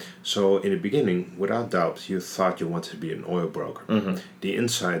 So, in the beginning, without doubt, you thought you wanted to be an oil broker. The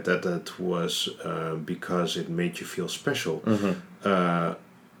insight that was because it made you feel special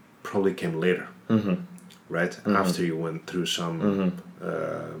probably came later. Right? After you went through some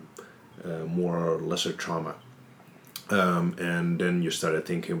more or lesser trauma. And then you started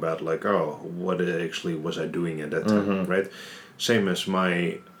thinking about like, what actually was I doing at that time, right? Same as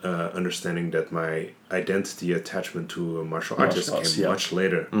my understanding that my identity attachment to a martial artist came much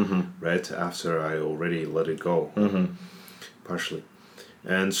later, right? After I already let it go, partially.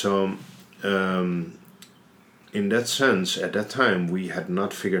 And so, in that sense, at that time, we had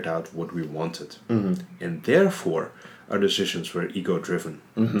not figured out what we wanted. And therefore, our decisions were ego-driven,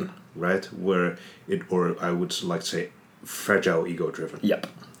 right? Or I would like to say, fragile ego-driven.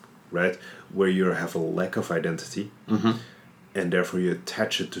 Right? Where you have a lack of identity, and therefore you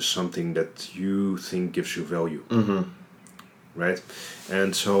attach it to something that you think gives you value. Right?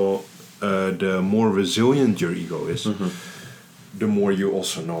 And so, the more resilient your ego is, the more you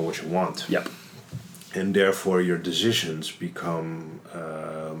also know what you want. And therefore your decisions become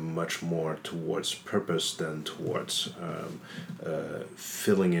much more towards purpose than towards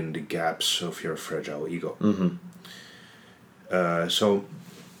filling in the gaps of your fragile ego.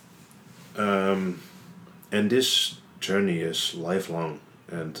 And this journey is lifelong,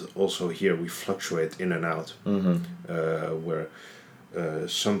 and also here we fluctuate in and out, where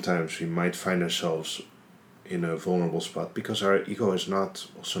sometimes we might find ourselves in a vulnerable spot because our ego is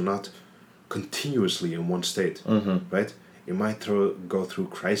not continuously in one state, right? You might go through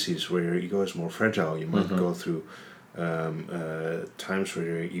crises where your ego is more fragile. You might go through times where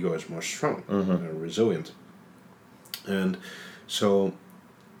your ego is more strong, resilient. And so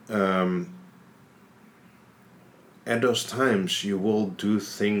at those times you will do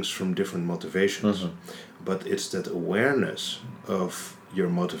things from different motivations, but it's that awareness of your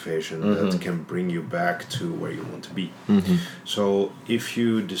motivation, that can bring you back to where you want to be. So if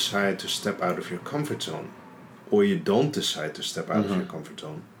you decide to step out of your comfort zone, or you don't decide to step out of your comfort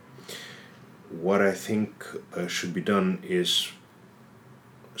zone, what I think should be done is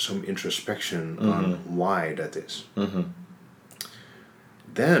some introspection on why that is.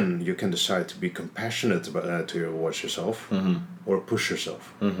 Then you can decide to be compassionate towards yourself or push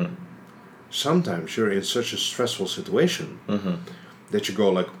yourself. Sometimes you're in such a stressful situation that you go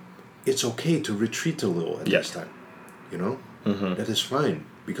like, it's okay to retreat a little at this time, you know? That is fine,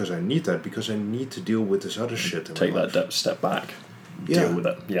 because I need that, because I need to deal with this other shit in Take my that life. step back, Yeah. deal with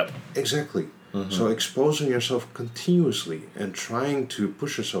it. Yep. Exactly. So exposing yourself continuously and trying to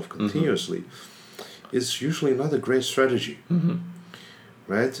push yourself continuously is usually not a great strategy.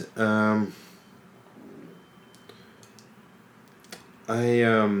 Right?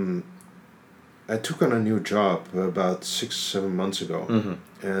 I took on a new job about 6-7 months ago,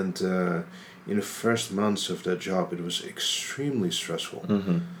 and in the first months of that job, it was extremely stressful.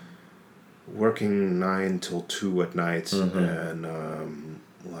 Working 9 till 2 at night, and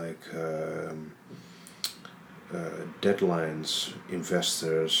deadlines,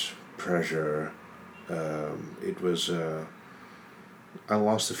 investors, pressure. It was. I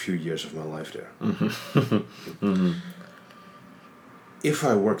lost a few years of my life there. If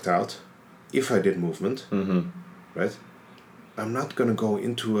I worked out, if I did movement, right, I'm not gonna go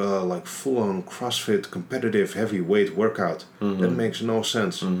into a like full-on CrossFit competitive heavyweight workout. That makes no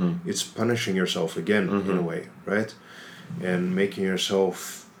sense. It's punishing yourself again in a way, right, and making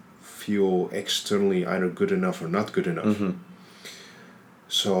yourself feel externally either good enough or not good enough.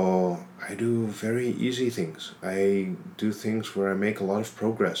 So I do very easy things. I do things where I make a lot of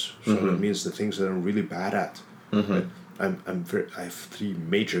progress. So that means the things that I'm really bad at. Right? I have 3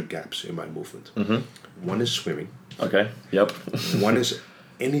 major gaps in my movement. One is swimming. Okay. Yep. One is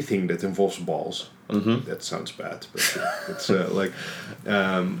anything that involves balls. That sounds bad, but it's like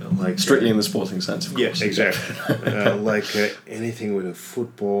Strictly in the sporting sense, of course. Yeah, exactly. Anything with a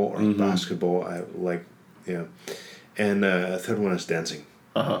football or basketball, I like. Yeah, and a third one is dancing.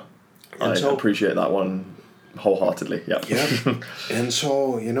 I appreciate that one wholeheartedly. Yeah. Yeah, and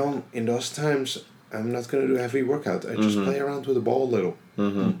so in those times, I'm not gonna do a heavy workout. I just play around with the ball a little,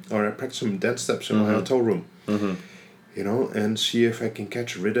 or I practice some dance steps in my hotel room. And see if I can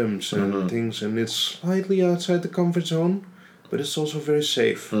catch rhythms and things. And it's slightly outside the comfort zone, but it's also very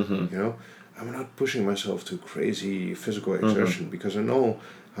safe. I'm not pushing myself to crazy physical exertion because I know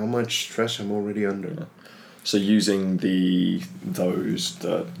how much stress I'm already under. Yeah. So using the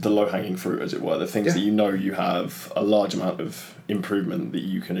low-hanging fruit, as it were, the things that you have a large amount of improvement that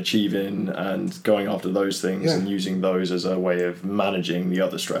you can achieve in, and going after those things and using those as a way of managing the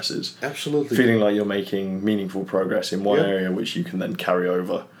other stresses. Absolutely. Feeling like you're making meaningful progress in one area, which you can then carry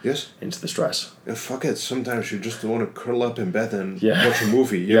over into the stress. And fuck it, sometimes you just want to curl up in bed and watch a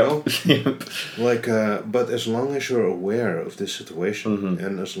movie, you know? But as long as you're aware of this situation,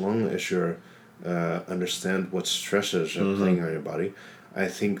 and as long as you're understand what stresses are playing on your body, I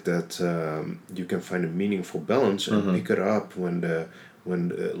think that you can find a meaningful balance and pick it up when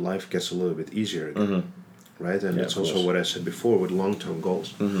life gets a little bit easier again. Right? And it's also what I said before with long-term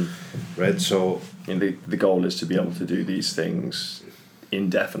goals. Right? So the goal is to be able to do these things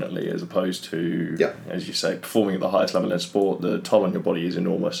indefinitely, as opposed to, as you say, performing at the highest level in sport. The toll on your body is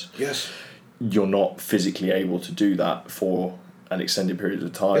enormous. Yes. You're not physically able to do that for an extended period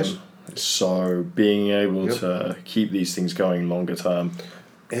of time. Yes. So being able to keep these things going longer term,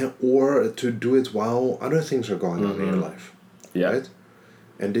 or to do it while other things are going on in your life, right?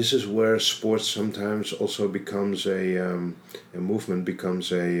 And this is where sports sometimes also becomes a movement,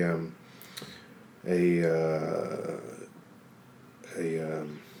 becomes a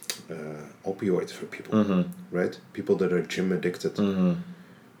opioid for people, right? People that are gym addicted.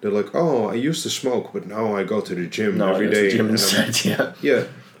 They're like, oh, I used to smoke, but now I go to the gym every day. To the gym instead, yeah.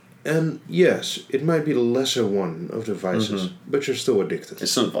 And yes, it might be the lesser one of the vices, but you're still addicted. It's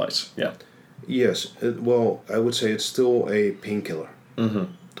still a vice, yeah. Yes, well, I would say it's still a painkiller,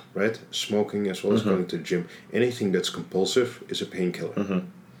 right? Smoking as well as going to the gym. Anything that's compulsive is a painkiller.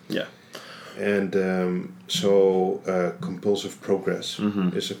 Yeah. And compulsive progress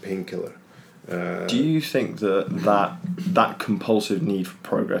is a painkiller. Do you think that compulsive need for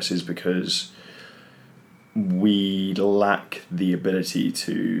progress is because we lack the ability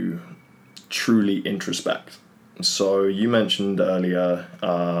to truly introspect? So you mentioned earlier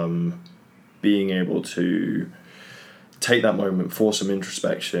being able to take that moment for some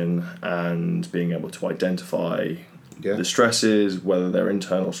introspection and being able to identify the stresses, whether they're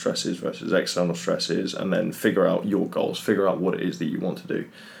internal stresses versus external stresses, and then figure out your goals, figure out what it is that you want to do.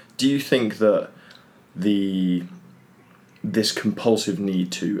 Do you think that this compulsive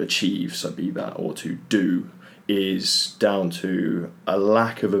need to achieve, so be that, or to do, is down to a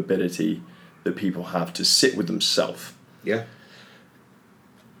lack of ability that people have to sit with themselves? Yeah.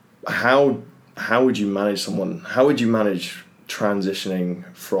 How would you manage someone? How would you manage transitioning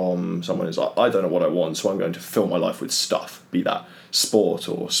from someone who's like, I don't know what I want, so I'm going to fill my life with stuff, be that sport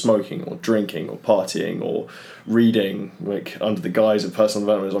or smoking or drinking or partying or reading, like under the guise of personal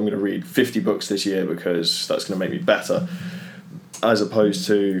development, I'm going to read 50 books this year because that's going to make me better, as opposed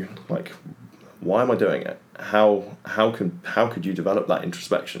to like, why am I doing it? How could you develop that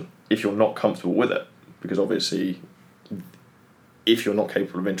introspection if you're not comfortable with it? Because obviously, if you're not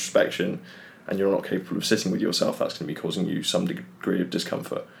capable of introspection and you're not capable of sitting with yourself, that's going to be causing you some degree of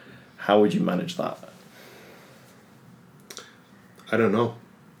discomfort. How would you manage that? I don't know.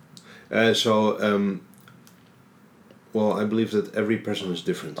 Well, I believe that every person is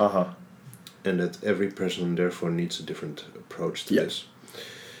different. And that every person therefore needs a different approach to this.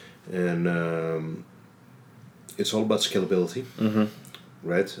 And it's all about scalability,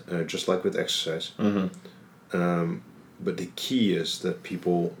 right? Just like with exercise. But the key is that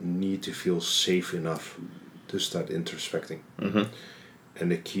people need to feel safe enough to start introspecting.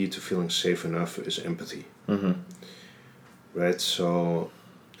 And the key to feeling safe enough is empathy. Right? So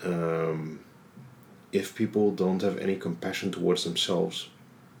if people don't have any compassion towards themselves,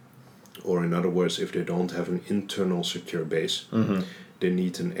 or in other words, if they don't have an internal secure base, they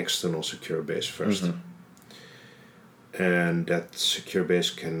need an external secure base first. And that secure base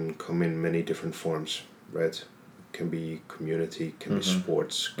can come in many different forms, right? Can be community, can be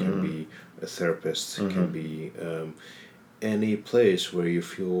sports, can be a therapist, can be any place where you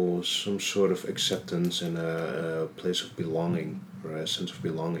feel some sort of acceptance and a place of belonging, or a sense of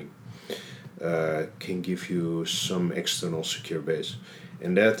belonging, can give you some external secure base.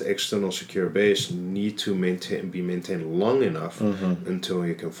 And that external secure base need to be maintained long enough until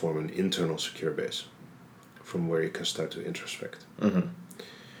you can form an internal secure base from where you can start to introspect.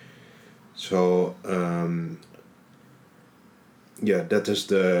 So that is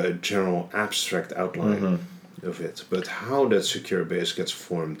the general abstract outline of it. But how that secure base gets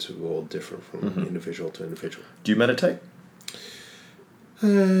formed will differ from individual to individual. Do you meditate?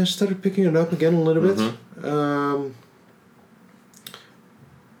 Started picking it up again a little bit.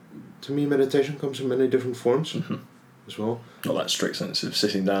 To me, meditation comes in many different forms as well. Not that strict sense of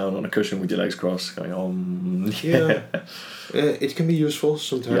sitting down on a cushion with your legs crossed, going on. It can be useful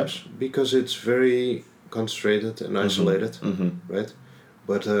sometimes because it's very concentrated and isolated, right?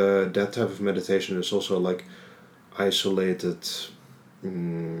 But that type of meditation is also like isolated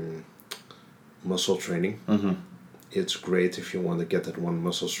muscle training. It's great if you want to get that one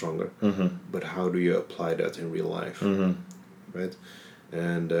muscle stronger, but how do you apply that in real life, right?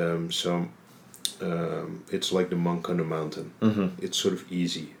 And it's like the monk on the mountain. It's sort of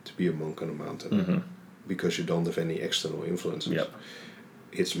easy to be a monk on a mountain because you don't have any external influences.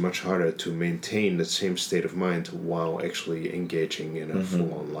 It's much harder to maintain that same state of mind while actually engaging in a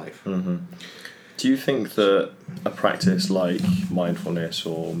full-on life. Do you think that a practice like mindfulness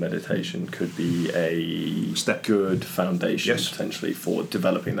or meditation could be a good foundation potentially for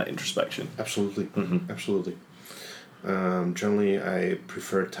developing that introspection? Absolutely. Absolutely. Generally, I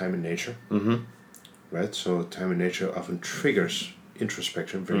prefer time in nature. Right? So time in nature often triggers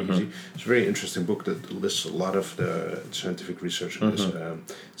introspection very easy. It's a very interesting book that lists a lot of the scientific research on this.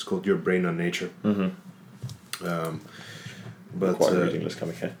 It's called Your Brain on Nature. But quite a reading list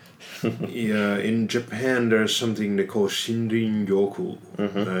coming here. In Japan there's something they call Shinrin-yoku,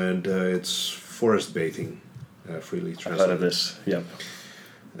 and it's forest bathing, freely translated. I've heard of this,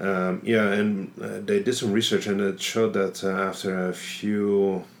 and they did some research and it showed that after a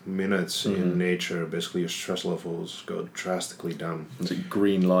few minutes in nature, basically your stress levels go drastically down. The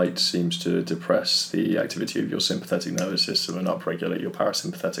green light seems to depress the activity of your sympathetic nervous system and upregulate your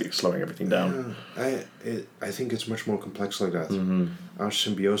parasympathetic, slowing everything down. I think it's much more complex like that. Our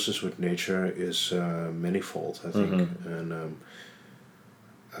symbiosis with nature is manifold, I think, and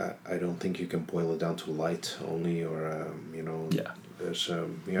I don't think you can boil it down to light only, or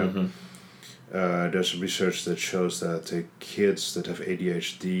there's research that shows that kids that have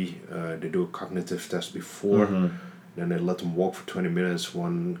ADHD, they do a cognitive test before, then they let them walk for 20 minutes.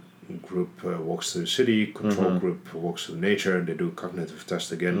 One group walks through the city, control group walks through nature, they do a cognitive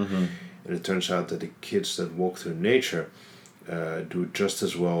test again, and it turns out that the kids that walk through nature do just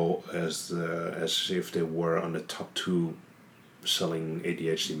as well as if they were on the top 2 selling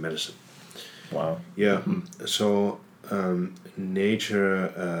ADHD medicine. Wow. Yeah, so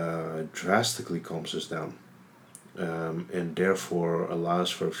nature drastically calms us down, and therefore allows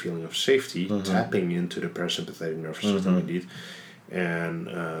for a feeling of safety, tapping into the parasympathetic nervous system indeed, and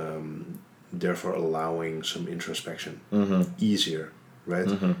therefore allowing some introspection. Easier, right?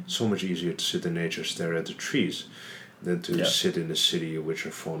 So much easier to sit in nature, stare at the trees, than to sit in the city, which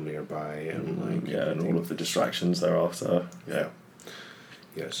are phone nearby, and and all of the distractions thereafter.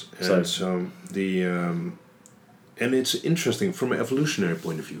 Yes, and so the and it's interesting from an evolutionary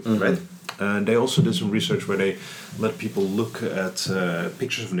point of view, right? And they also did some research where they let people look at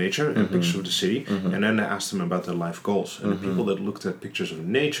pictures of nature and pictures of the city, and then they asked them about their life goals. And the people that looked at pictures of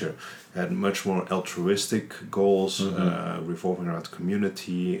nature had much more altruistic goals, revolving around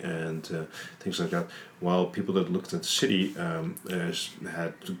community and things like that, while people that looked at the city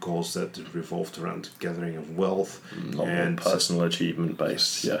had goals that revolved around gathering of wealth. And personal achievement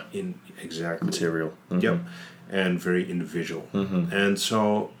based, Exactly. Material. Yep. And very individual. And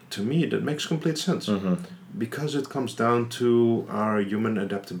so, to me, that makes complete sense. Because it comes down to our human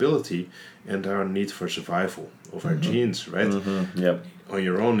adaptability and our need for survival of our genes, right? Yep. On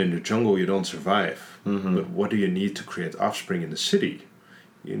your own in the jungle, you don't survive. But what do you need to create offspring in the city?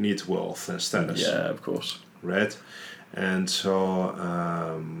 You need wealth and status. Yeah, of course. Right? And so,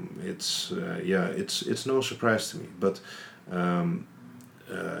 it's no surprise to me. But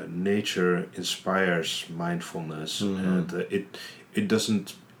nature inspires mindfulness, and it does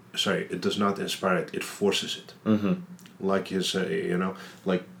not inspire it, it forces it. Like you say,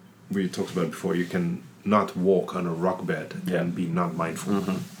 like we talked about before, you can not walk on a rock bed and be not mindful,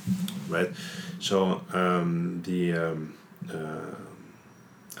 right? So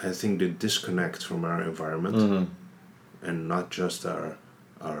I think the disconnect from our environment, and not just our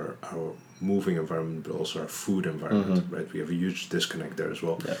moving environment, but also our food environment, right? We have a huge disconnect there as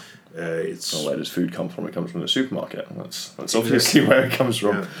well. Where does food come from? It comes from the supermarket. That's obviously where it comes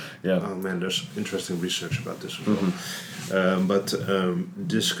from. Oh man, there's interesting research about this as well. But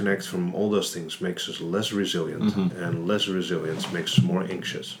disconnect from all those things makes us less resilient, and less resilience makes us more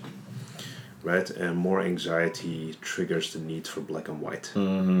anxious, right? And more anxiety triggers the need for black and white,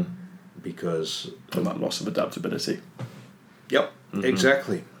 because and that loss of adaptability. Yep.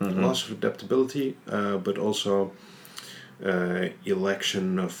 Exactly. Loss of adaptability, but also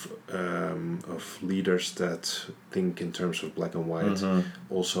election of leaders that think in terms of black and white.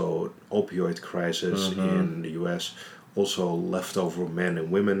 Also, opioid crisis in the U.S. Also, leftover men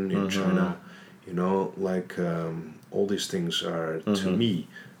and women in China. All these things are to me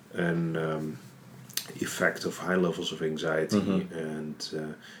an effect of high levels of anxiety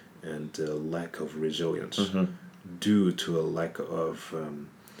and lack of resilience. Due to a lack of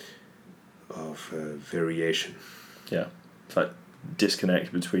variation. Yeah, that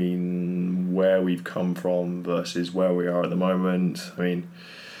disconnect between where we've come from versus where we are at the moment. I mean,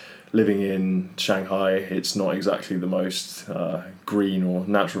 living in Shanghai, it's not exactly the most green or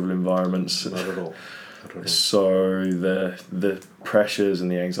natural environments. Not at all. So the pressures and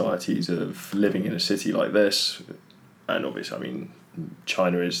the anxieties of living in a city like this, and obviously, I mean,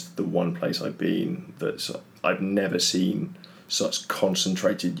 China is the one place I've been that's I've never seen such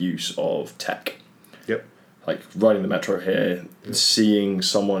concentrated use of tech. Yep. Like riding the metro here, seeing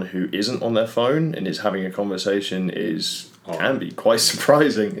someone who isn't on their phone and is having a conversation can be quite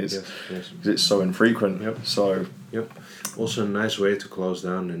surprising. Because it's so infrequent. Also a nice way to close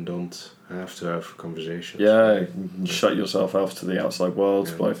down and don't have to have conversations. Yeah, shut yourself off to the outside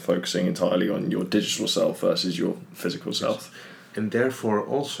world by focusing entirely on your digital self versus your physical self. And therefore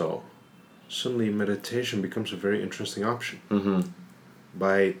also, suddenly meditation becomes a very interesting option.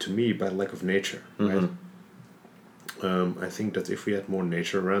 By lack of nature, right? I think that if we had more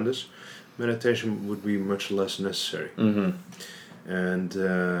nature around us, meditation would be much less necessary. And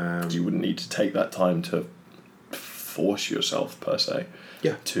you wouldn't need to take that time to force yourself per se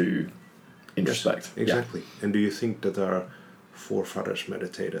to introspect. Yes, exactly. And do you think that our forefathers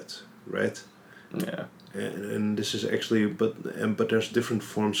meditated, right? Yeah. And this is actually, but there's different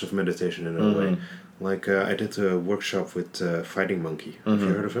forms of meditation in a way. Like I did a workshop with Fighting Monkey. Have you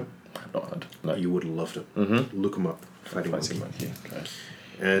heard of him? I've not heard. No. You would love them. Look him up. Fighting Monkey. Okay.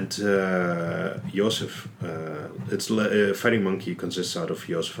 And Joseph, Fighting Monkey consists out of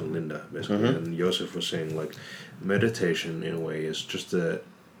Joseph and Linda, basically. And Joseph was saying, like, meditation in a way is just the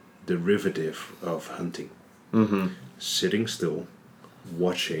derivative of hunting. Sitting still,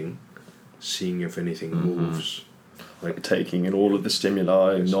 watching, seeing if anything moves. Like taking in all of the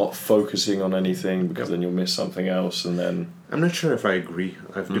stimuli, not focusing on anything because then you'll miss something else, and then... I'm not sure if I agree.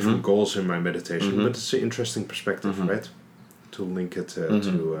 I have different goals in my meditation, but it's an interesting perspective, right? to link it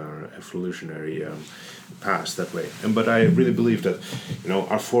to our evolutionary past that way. But I really believe that,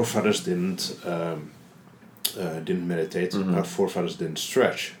 our forefathers didn't meditate. Our forefathers didn't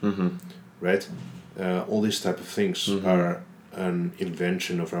stretch, right? All these type of things are an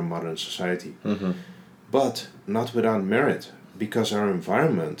invention of our modern society, but not without merit, because our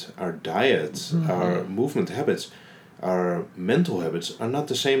environment, our diet, our movement habits, our mental habits are not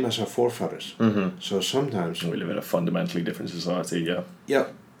the same as our forefathers. So sometimes we live in a fundamentally different society. Yeah.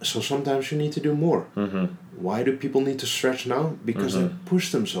 So sometimes you need to do more. Why do people need to stretch now? Because they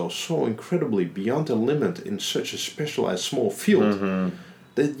push themselves so incredibly beyond the limit in such a specialized small field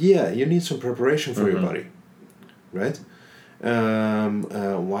that you need some preparation for your body, right?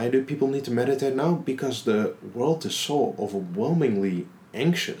 Why do people need to meditate now? Because the world is so overwhelmingly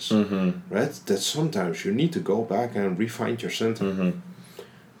anxious, right? That sometimes you need to go back and refine your center,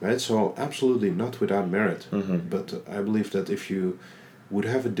 right? So absolutely not without merit, but I believe that if you would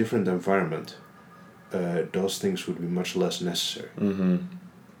have a different environment, those things would be much less necessary.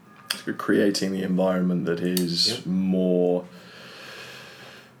 Creating the environment that is more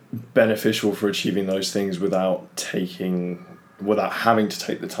beneficial for achieving those things without having to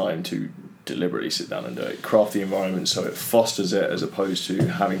take the time to deliberately sit down and do it. Craft the environment so it fosters it, as opposed to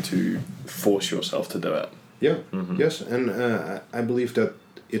having to force yourself to do it. Yes, and I believe that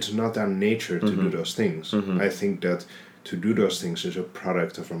it's not our nature to do those things. I think that to do those things is a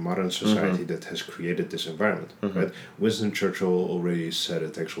product of a modern society that has created this environment, right? Winston Churchill already said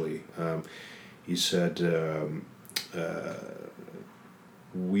it, actually. He said,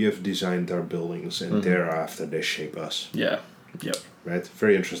 we have designed our buildings and thereafter they shape us. Right?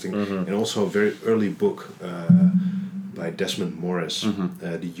 Very interesting. And also a very early book by Desmond Morris,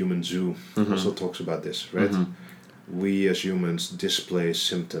 The Human Zoo, also talks about this, right? We as humans display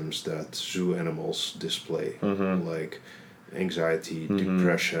symptoms that zoo animals display, like anxiety,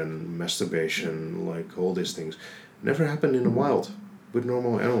 depression, masturbation, like all these things. Never happen in the wild with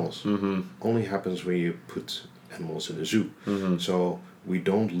normal animals. Only happens when you put animals in a zoo. So we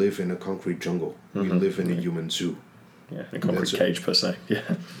don't live in a concrete jungle. We live in a human zoo. Yeah, in a concrete cage per se.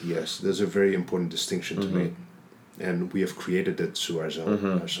 Yes, there's a very important distinction to make. And we have created that zoo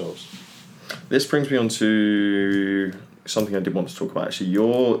ourselves. This brings me on to something I did want to talk about. Actually,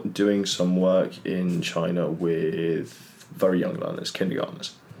 you're doing some work in China with very young learners,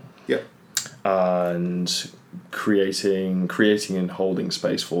 kindergartners. And creating and holding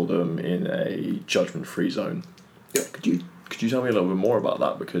space for them in a judgment-free zone. Could you tell me a little bit more about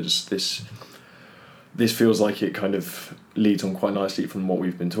that? Because this feels like it kind of leads on quite nicely from what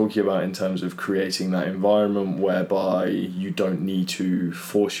we've been talking about in terms of creating that environment whereby you don't need to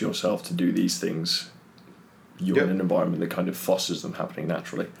force yourself to do these things. You're in an environment that kind of fosters them happening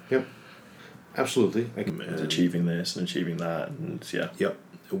naturally. Absolutely. Achieving this and achieving that, and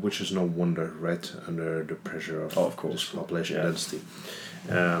which is no wonder, right? Under the pressure of course, population density.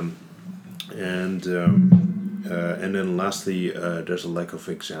 And then lastly, there's a lack of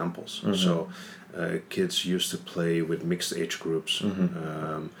examples. So kids used to play with mixed age groups,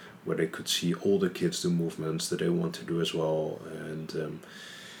 where they could see older kids do movements that they want to do as well, and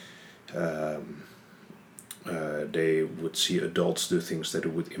they would see adults do things that they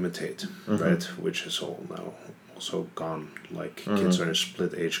would imitate, right? Which is all now also gone. Like kids are in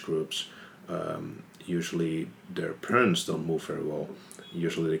split age groups. Usually their parents don't move very well.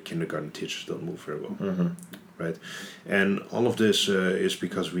 Usually the kindergarten teachers don't move very well, right? And all of this is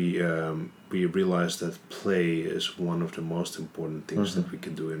because we realize that play is one of the most important things that we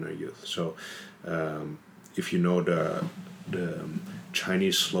can do in our youth. So if you know the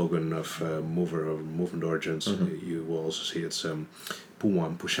Chinese slogan of movement origins, you will also see it's 不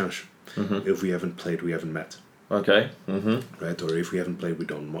玩不相识. If we haven't played, we haven't met. Okay. Right? Or if we haven't played, we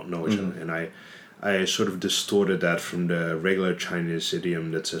don't know each other. And I sort of distorted that from the regular Chinese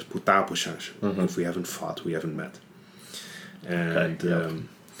idiom that says 不打不相识. If we haven't fought, we haven't met. And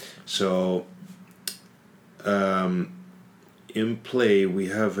so in play, we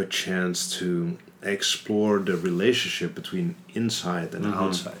have a chance to explore the relationship between inside and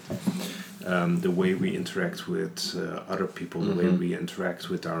outside. The way we interact with other people, the way we interact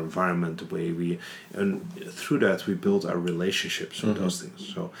with our environment, the way and through that we build our relationships with those things.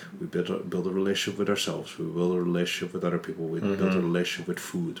 So we build a relationship with ourselves, we build a relationship with other people, we build a relationship with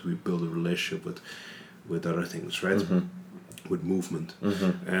food, we build a relationship with other things, right? With movement.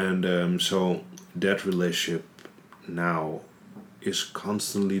 And so that relationship now is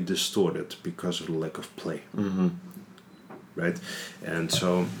constantly distorted because of the lack of play. Right? And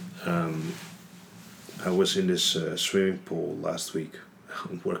so I was in this swimming pool last week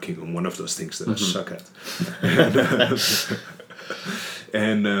working on one of those things that I suck at.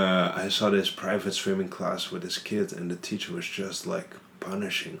 And I saw this private swimming class with this kid, and the teacher was just like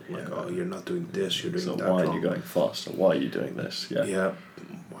punishing, like, oh, you're not doing this, you're doing So that. why wrong. are you going faster? Why are you doing this? Yeah. Yeah,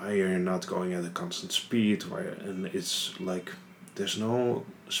 why are you not going at a constant speed? Why? And it's like there's no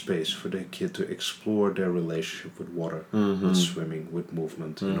space for the kid to explore their relationship with water, with swimming, with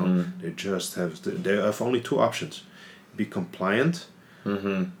movement. You know, they just have they have only two options: be compliant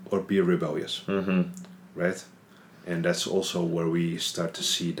or be rebellious, right? And that's also where we start to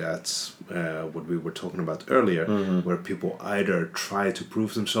see that what we were talking about earlier, where people either try to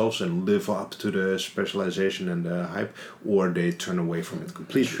prove themselves and live up to the specialization and the hype, or they turn away from it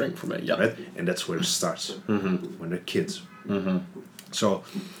completely. Shrink from it, yeah. Right? And that's where it starts, when they're kids. So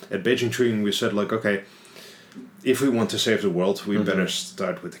at Beijing Tree, we said, like, okay, if we want to save the world, we better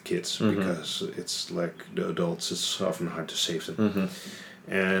start with the kids, because it's like the adults, it's often hard to save them.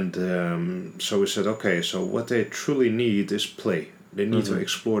 And so we said, okay, so what they truly need is play. They need to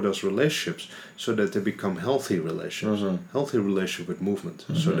explore those relationships so that they become healthy relationships, healthy relationship with movement,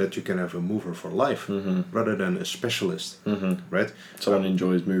 so that you can have a mover for life rather than a specialist, right? Someone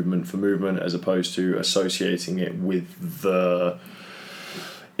enjoys movement for movement as opposed to associating it with the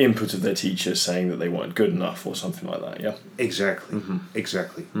input of their teacher saying that they weren't good enough or something like that, yeah? Exactly,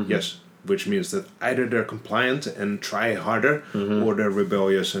 exactly, yes. Which means that either they're compliant and try harder, or they're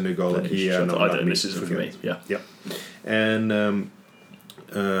rebellious and they go like, yeah, no, I not don't, me, this isn't for forget me, it. yeah. Yeah. And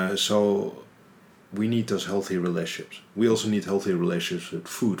so we need those healthy relationships. We also need healthy relationships with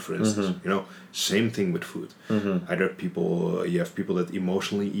food, for instance. You know, same thing with food. Either people, you have people that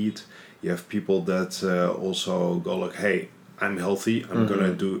emotionally eat, you have people that also go like, hey, I'm healthy, I'm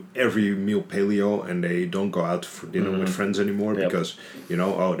gonna do every meal paleo, and they don't go out for dinner with friends anymore because, you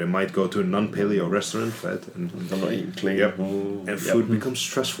know, oh, they might go to a non-paleo restaurant, right? And I'm not eating clean. yep. And food becomes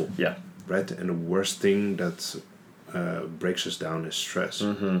stressful, Yeah. right? And the worst thing that breaks us down is stress.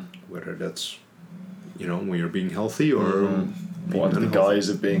 Whether that's, you know, when you're being healthy or being One of the unhealthy. guys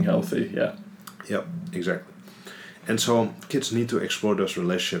of being healthy, yeah. Yep, exactly. And so kids need to explore those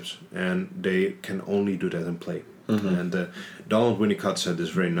relationships, and they can only do that in play. And Donald Winnicott said this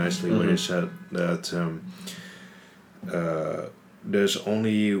very nicely, where he said that there's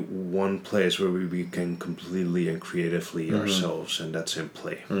only one place where we become completely and creatively ourselves, and that's in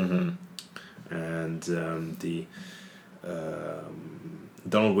play. And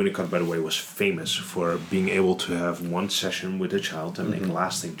Donald Winnicott, by the way, was famous for being able to have one session with a child and make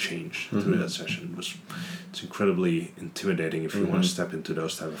lasting change through that session. It's incredibly intimidating if you want to step into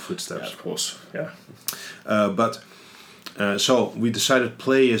those type of footsteps. Yeah, of course, yeah. So we decided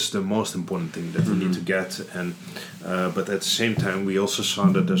play is the most important thing that we need to get, and but at the same time we also saw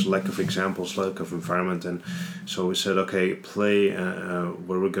that there's lack of examples, lack of environment, and so we said, okay, play.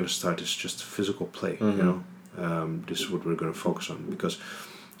 Where we're going to start is just physical play. You know, this is what we're going to focus on, because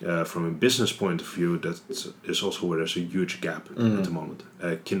from a business point of view, that is also where there's a huge gap at the moment.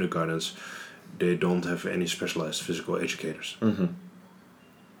 Kindergartens, they don't have any specialized physical educators.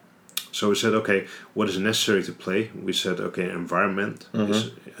 So we said, okay, what is necessary to play? We said, okay, environment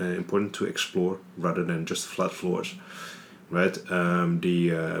is important to explore rather than just flat floors, right?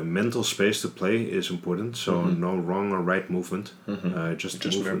 The mental space to play is important, so no wrong or right movement, just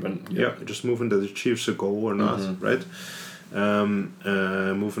movement. Yeah, just movement that achieves a goal or not, right?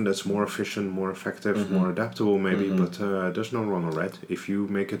 Movement that's more efficient, more effective, more adaptable maybe, but there's no wrong or right. If you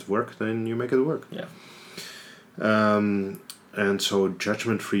make it work, then you make it work. Yeah. And so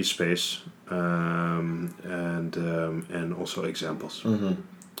judgment-free space, and also examples,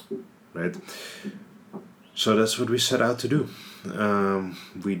 right? So that's what we set out to do.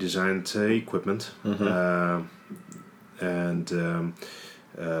 We designed equipment, and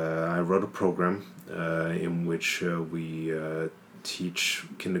I wrote a program in which we teach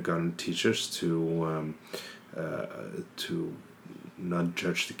kindergarten teachers to not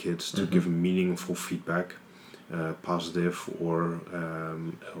judge the kids, to give meaningful feedback. Positive or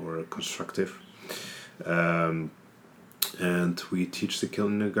constructive, and we teach the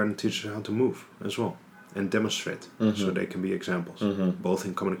kindergarten teachers how to move as well and demonstrate, so they can be examples, both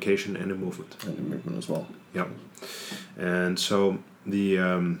in communication and in movement. And in movement as well. Yeah, and so the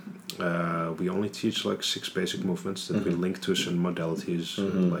we only teach like 6 basic movements that we link to certain modalities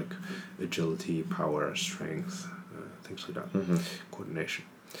like agility, power, strength, things like that, coordination.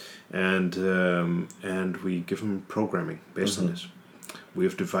 And we give them programming based on this. We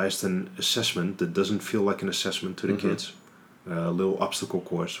have devised an assessment that doesn't feel like an assessment to the kids. A little obstacle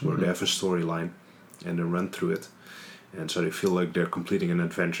course where they have a storyline and they run through it. And so they feel like they're completing an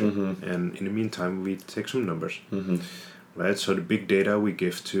adventure. And in the meantime, we take some numbers. right? So the big data we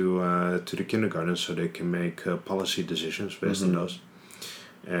give to the kindergarten so they can make policy decisions based on those.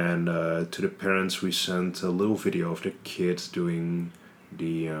 And to the parents, we sent a little video of the kids doing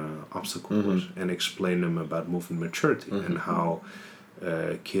the obstacle course and explain them about movement maturity and how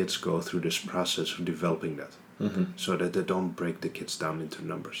kids go through this process of developing that, so that they don't break the kids down into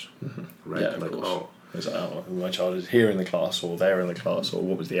numbers, right? Yeah, like, oh, is that, oh, my child is here in the class or there in the class, or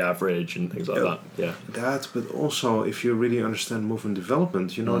what was the average and things like that. Yeah. That, but also if you really understand movement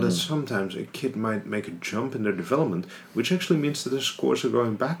development, you know that sometimes a kid might make a jump in their development, which actually means that their scores are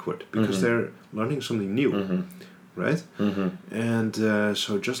going backward because they're learning something new, right? And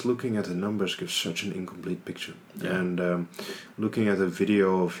so just looking at the numbers gives such an incomplete picture. Yeah. And looking at a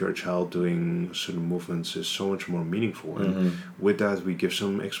video of your child doing certain movements is so much more meaningful. And with that, we give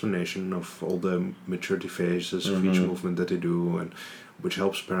some explanation of all the maturity phases of each movement that they do, and which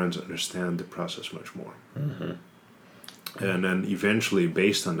helps parents understand the process much more. And then eventually,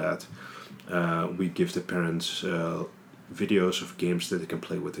 based on that, we give the parents videos of games that they can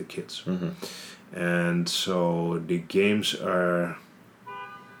play with their kids. And so the games are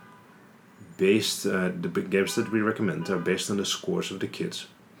based, the big games that we recommend are based on the scores of the kids.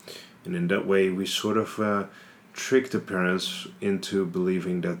 And in that way, we sort of trick the parents into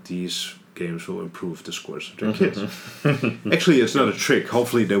believing that these games will improve the scores of their kids. Actually, it's not a trick.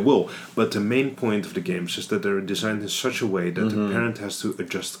 Hopefully they will. But the main point of the games is that they're designed in such a way that the parent has to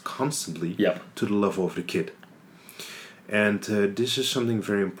adjust constantly to the level of the kid. And this is something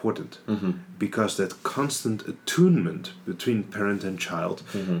very important because that constant attunement between parent and child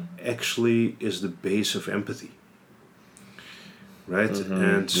actually is the base of empathy, right?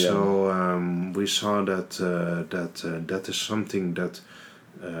 And so we saw that that is something that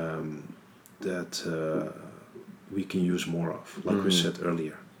we can use more of, like we said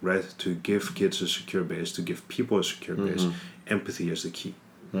earlier, right? To give kids a secure base, to give people a secure base, empathy is the key.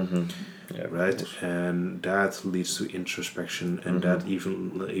 Yeah, right, and that leads to introspection, and that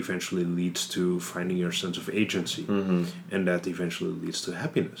even eventually leads to finding your sense of agency, and that eventually leads to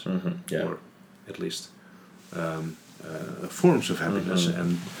happiness, or at least forms of happiness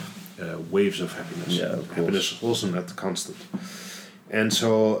and waves of happiness. Yeah, of happiness is also not constant, and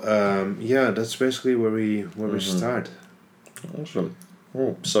so that's basically where we start. Awesome.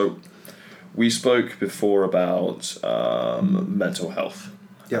 Oh, so we spoke before about mental health.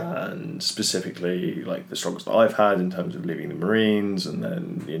 And specifically, like the struggles that I've had in terms of leaving the Marines, and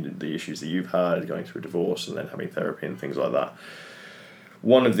then the issues that you've had going through a divorce, and then having therapy and things like that.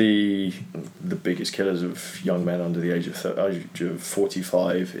 One of the biggest killers of young men under the age of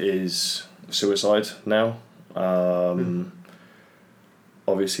 45 is suicide now.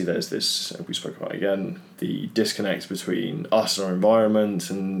 Obviously, there's this, we spoke about again, the disconnect between us and our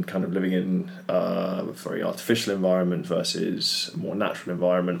environment, and kind of living in a very artificial environment versus a more natural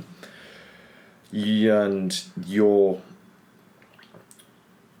environment. And your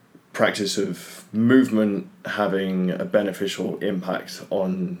practice of movement having a beneficial impact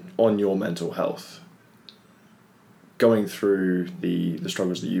on your mental health. Going through the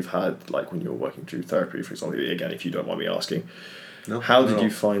struggles that you've had, like when you were working through therapy, for example, again, if you don't mind me asking, how did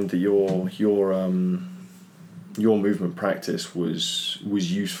you find that your movement practice was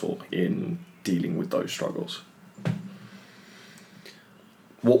useful in dealing with those struggles?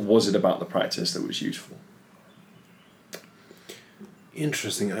 What was it about the practice that was useful?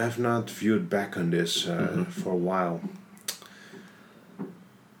 Interesting. I have not viewed back on this for a while.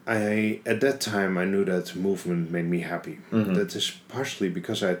 At that time I knew that movement made me happy. That is partially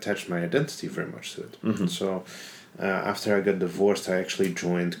because I attached my identity very much to it. So after I got divorced, I actually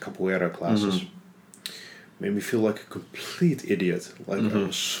joined capoeira classes. Made me feel like a complete idiot. Like I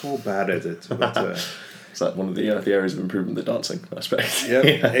was so bad at it. But, is that one of the areas of improvement, the dancing aspect? Yeah,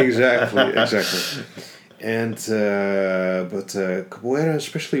 exactly. And but capoeira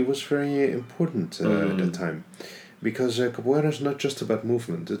especially was very important at that time, because capoeira is not just about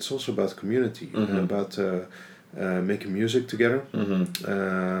movement; it's also about community, about making music together,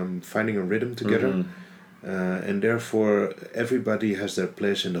 finding a rhythm together. And therefore, everybody has their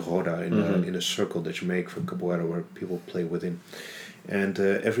place in the roda, in a circle that you make for capoeira, where people play within, and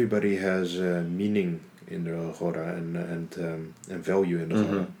everybody has meaning in the roda and value in the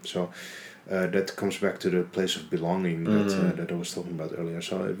roda. So that comes back to the place of belonging that I was talking about earlier.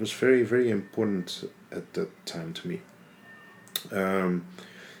 So it was very, very important at that time to me.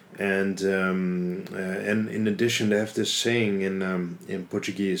 And in addition, they have this saying in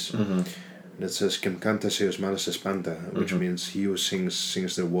Portuguese. That says "Quem canta seus males espanta," which means he who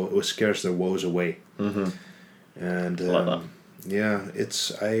sings their scares their woes away. And I like that. Yeah,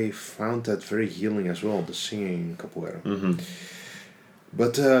 I found that very healing as well, the singing capoeira. Mm-hmm.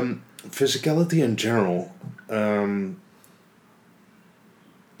 But physicality in general,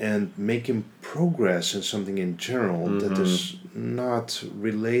 and making progress in something in general that is not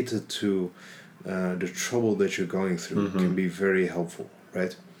related to the trouble that you're going through can be very helpful,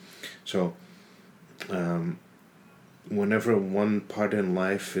 right? So, whenever one part in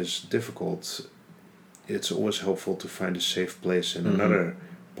life is difficult, it's always helpful to find a safe place in another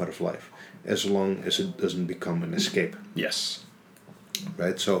part of life, as long as it doesn't become an escape. Yes.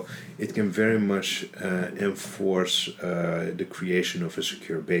 Right, so it can very much enforce the creation of a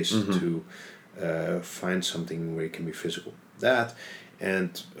secure base to find something where it can be physical. That,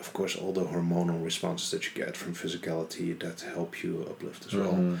 and of course all the hormonal responses that you get from physicality that help you uplift as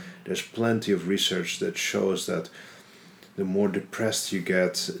well. There's plenty of research that shows that the more depressed you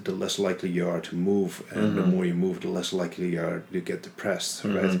get, the less likely you are to move, and the more you move, the less likely you are to get depressed,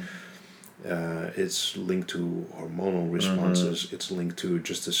 right? It's linked to hormonal responses, it's linked to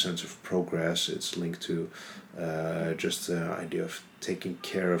just a sense of progress, it's linked to just the idea of taking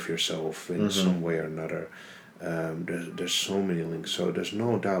care of yourself in some way or another. There's so many links, so there's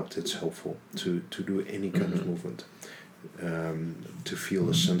no doubt it's helpful to do any kind of movement, to feel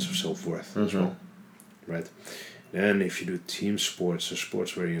a sense of self-worth as well, right? And if you do team sports or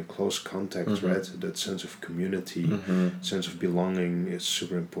sports where you're in close contact, right, that sense of community, sense of belonging is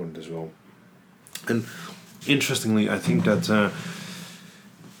super important as well. And interestingly, I think that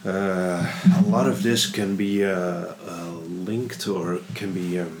a lot of this can be linked, or can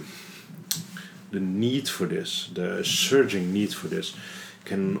be the need for this, the surging need for this,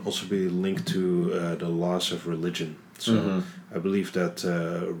 can also be linked to the loss of religion. So I believe that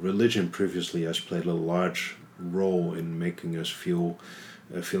religion previously has played a large role in making us feel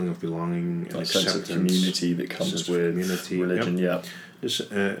a feeling of belonging and acceptance. Sense of community that comes with religion, There's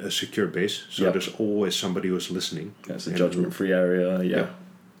a secure base, so there's always somebody who's listening. That's a judgment-free area, yeah.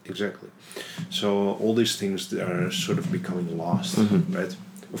 Exactly. So all these things are sort of becoming lost, right?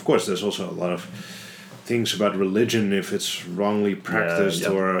 Of course, there's also a lot of things about religion, if it's wrongly practiced,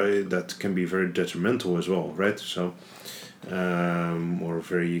 or that can be very detrimental as well, right? So, or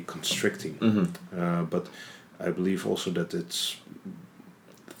very constricting. But I believe also that it's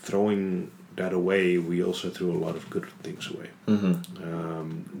throwing that away, we also threw a lot of good things away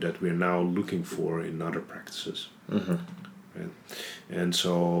that we're now looking for in other practices. Right? And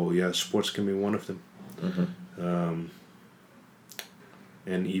so, sports can be one of them.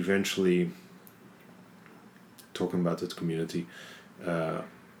 And eventually, talking about that community,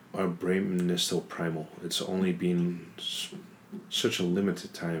 our brain is still primal. It's only been such a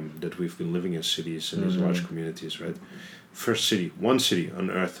limited time that we've been living in cities and these large communities, right? One city on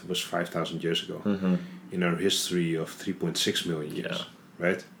Earth was 5,000 years ago. In our history of 3.6 million years,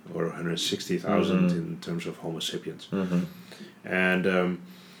 right? Or 160,000 in terms of Homo sapiens. And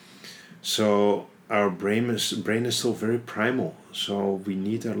so our brain is still very primal. So we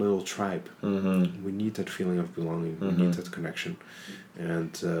need our little tribe. We need that feeling of belonging. We need that connection.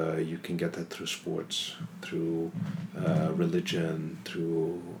 And you can get that through sports, through religion,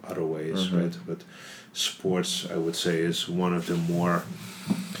 through other ways, right? But sports, I would say, is one of the more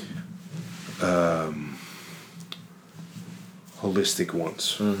holistic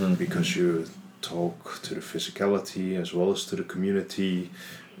ones, because you talk to the physicality as well as to the community,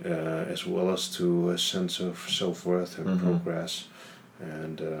 as well as to a sense of self-worth and progress.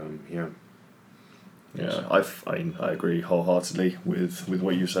 And I agree wholeheartedly with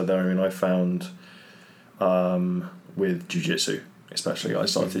what you said there. I mean, I found with jiu-jitsu, especially, I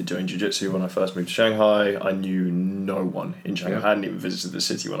started doing jiu-jitsu when I first moved to Shanghai. I knew no one in Shanghai. I hadn't even visited the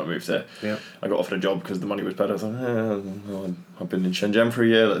city when I moved there. I got offered a job because the money was better. I thought, I've been in Shenzhen for a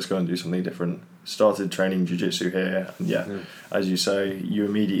year, let's go and do something different. Started training jiu-jitsu here, and as you say, you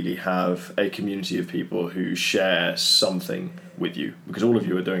immediately have a community of people who share something with you, because all of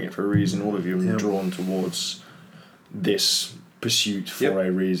you are doing it for a reason, all of you are drawn towards this pursuit for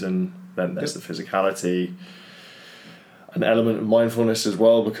a reason. Then there's the physicality, an element of mindfulness as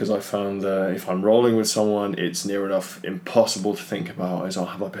well, because I found that if I'm rolling with someone, it's near enough impossible to think about is,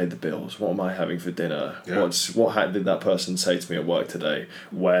 have I paid the bills? What am I having for dinner? What did that person say to me at work today?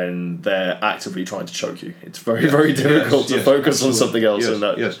 When they're actively trying to choke you, it's very, very difficult to focus on something else.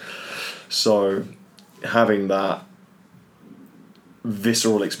 So having that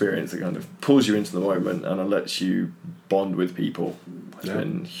visceral experience that kind of pulls you into the moment and lets you bond with people has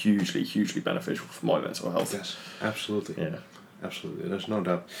been hugely, hugely beneficial for my mental health. Yes, absolutely. Absolutely, there's no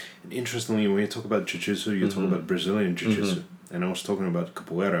doubt. And interestingly, when you talk about jiu-jitsu, you talk about Brazilian jiu-jitsu. And I was talking about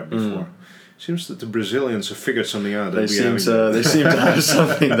capoeira before. Seems that the Brazilians have figured something out. They seem to have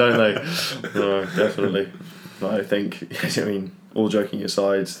something, don't they? No, definitely. I think, I mean, all joking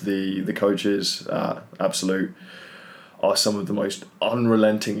aside, the coaches at Absolute are some of the most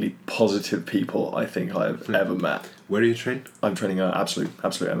unrelentingly positive people I think I've ever met. Where do you train? I'm training at Absolute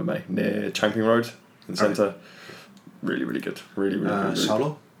MMA near Changping Road in the centre. Really, really good. Really, really good.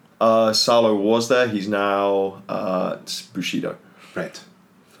 Saulo? Saulo was there. He's now at Bushido. Right.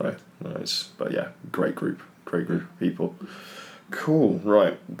 So, nice. But yeah, great group of people. Cool.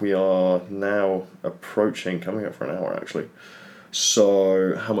 Right, we are now coming up for an hour actually.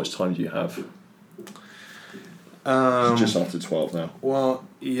 So, how much time do you have? It's just after 12 now. Well,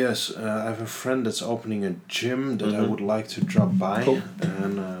 yes, I have a friend that's opening a gym that I would like to drop by. Cool.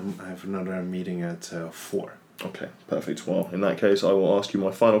 And I have another meeting at 4. Okay, perfect. Well, in that case, I will ask you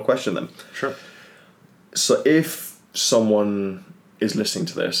my final question then. Sure. So, if someone is listening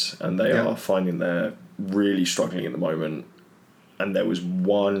to this and they are finding they're really struggling at the moment, and there was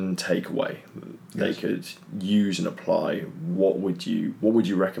one takeaway they could use and apply, what would you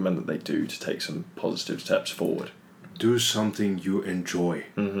recommend that they do to take some positive steps forward? Do something you enjoy.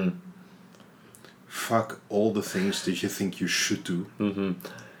 Fuck all the things that you think you should do,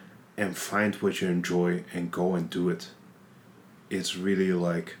 and find what you enjoy and go and do it. It's really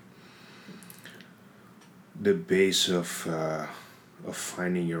like the base of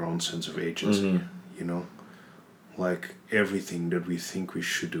finding your own sense of agency. You know, like everything that we think we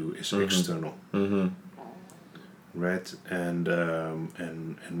should do is external, right? And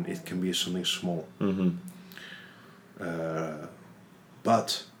it can be something small.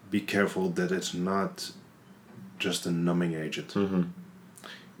 But be careful that it's not just a numbing agent.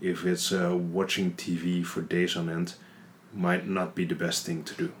 If it's watching TV for days on end, might not be the best thing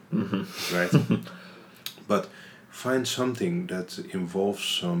to do, right? But find something that involves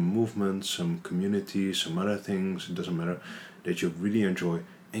some movement, some community, some other things, it doesn't matter, that you really enjoy,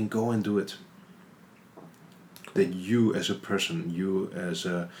 and go and do it. That you as a person, you as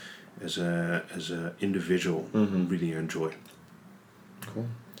a individual really enjoy. Cool.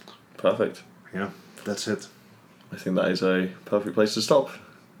 Perfect. Yeah, that's it. I think that is a perfect place to stop.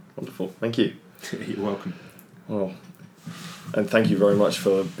 Wonderful. Thank you. You're welcome. Well, and thank you very much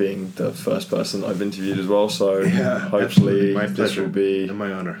for being the first person I've interviewed as well. So hopefully this will be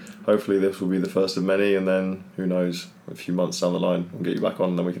my honor. Hopefully this will be the first of many, and then who knows, a few months down the line we'll get you back on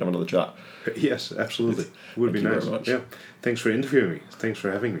and then we can have another chat. Yes, absolutely. Would be nice. Very much. Yeah. Thanks for interviewing me. Thanks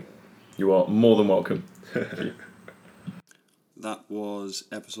for having me. You are more than welcome. That was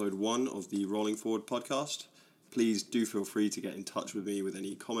episode 1 of the Rolling Forward podcast. Please do feel free to get in touch with me with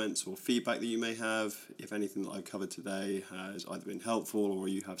any comments or feedback that you may have. If anything that I've covered today has either been helpful or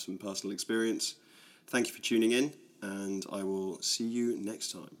you have some personal experience. Thank you for tuning in, and I will see you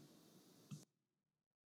next time.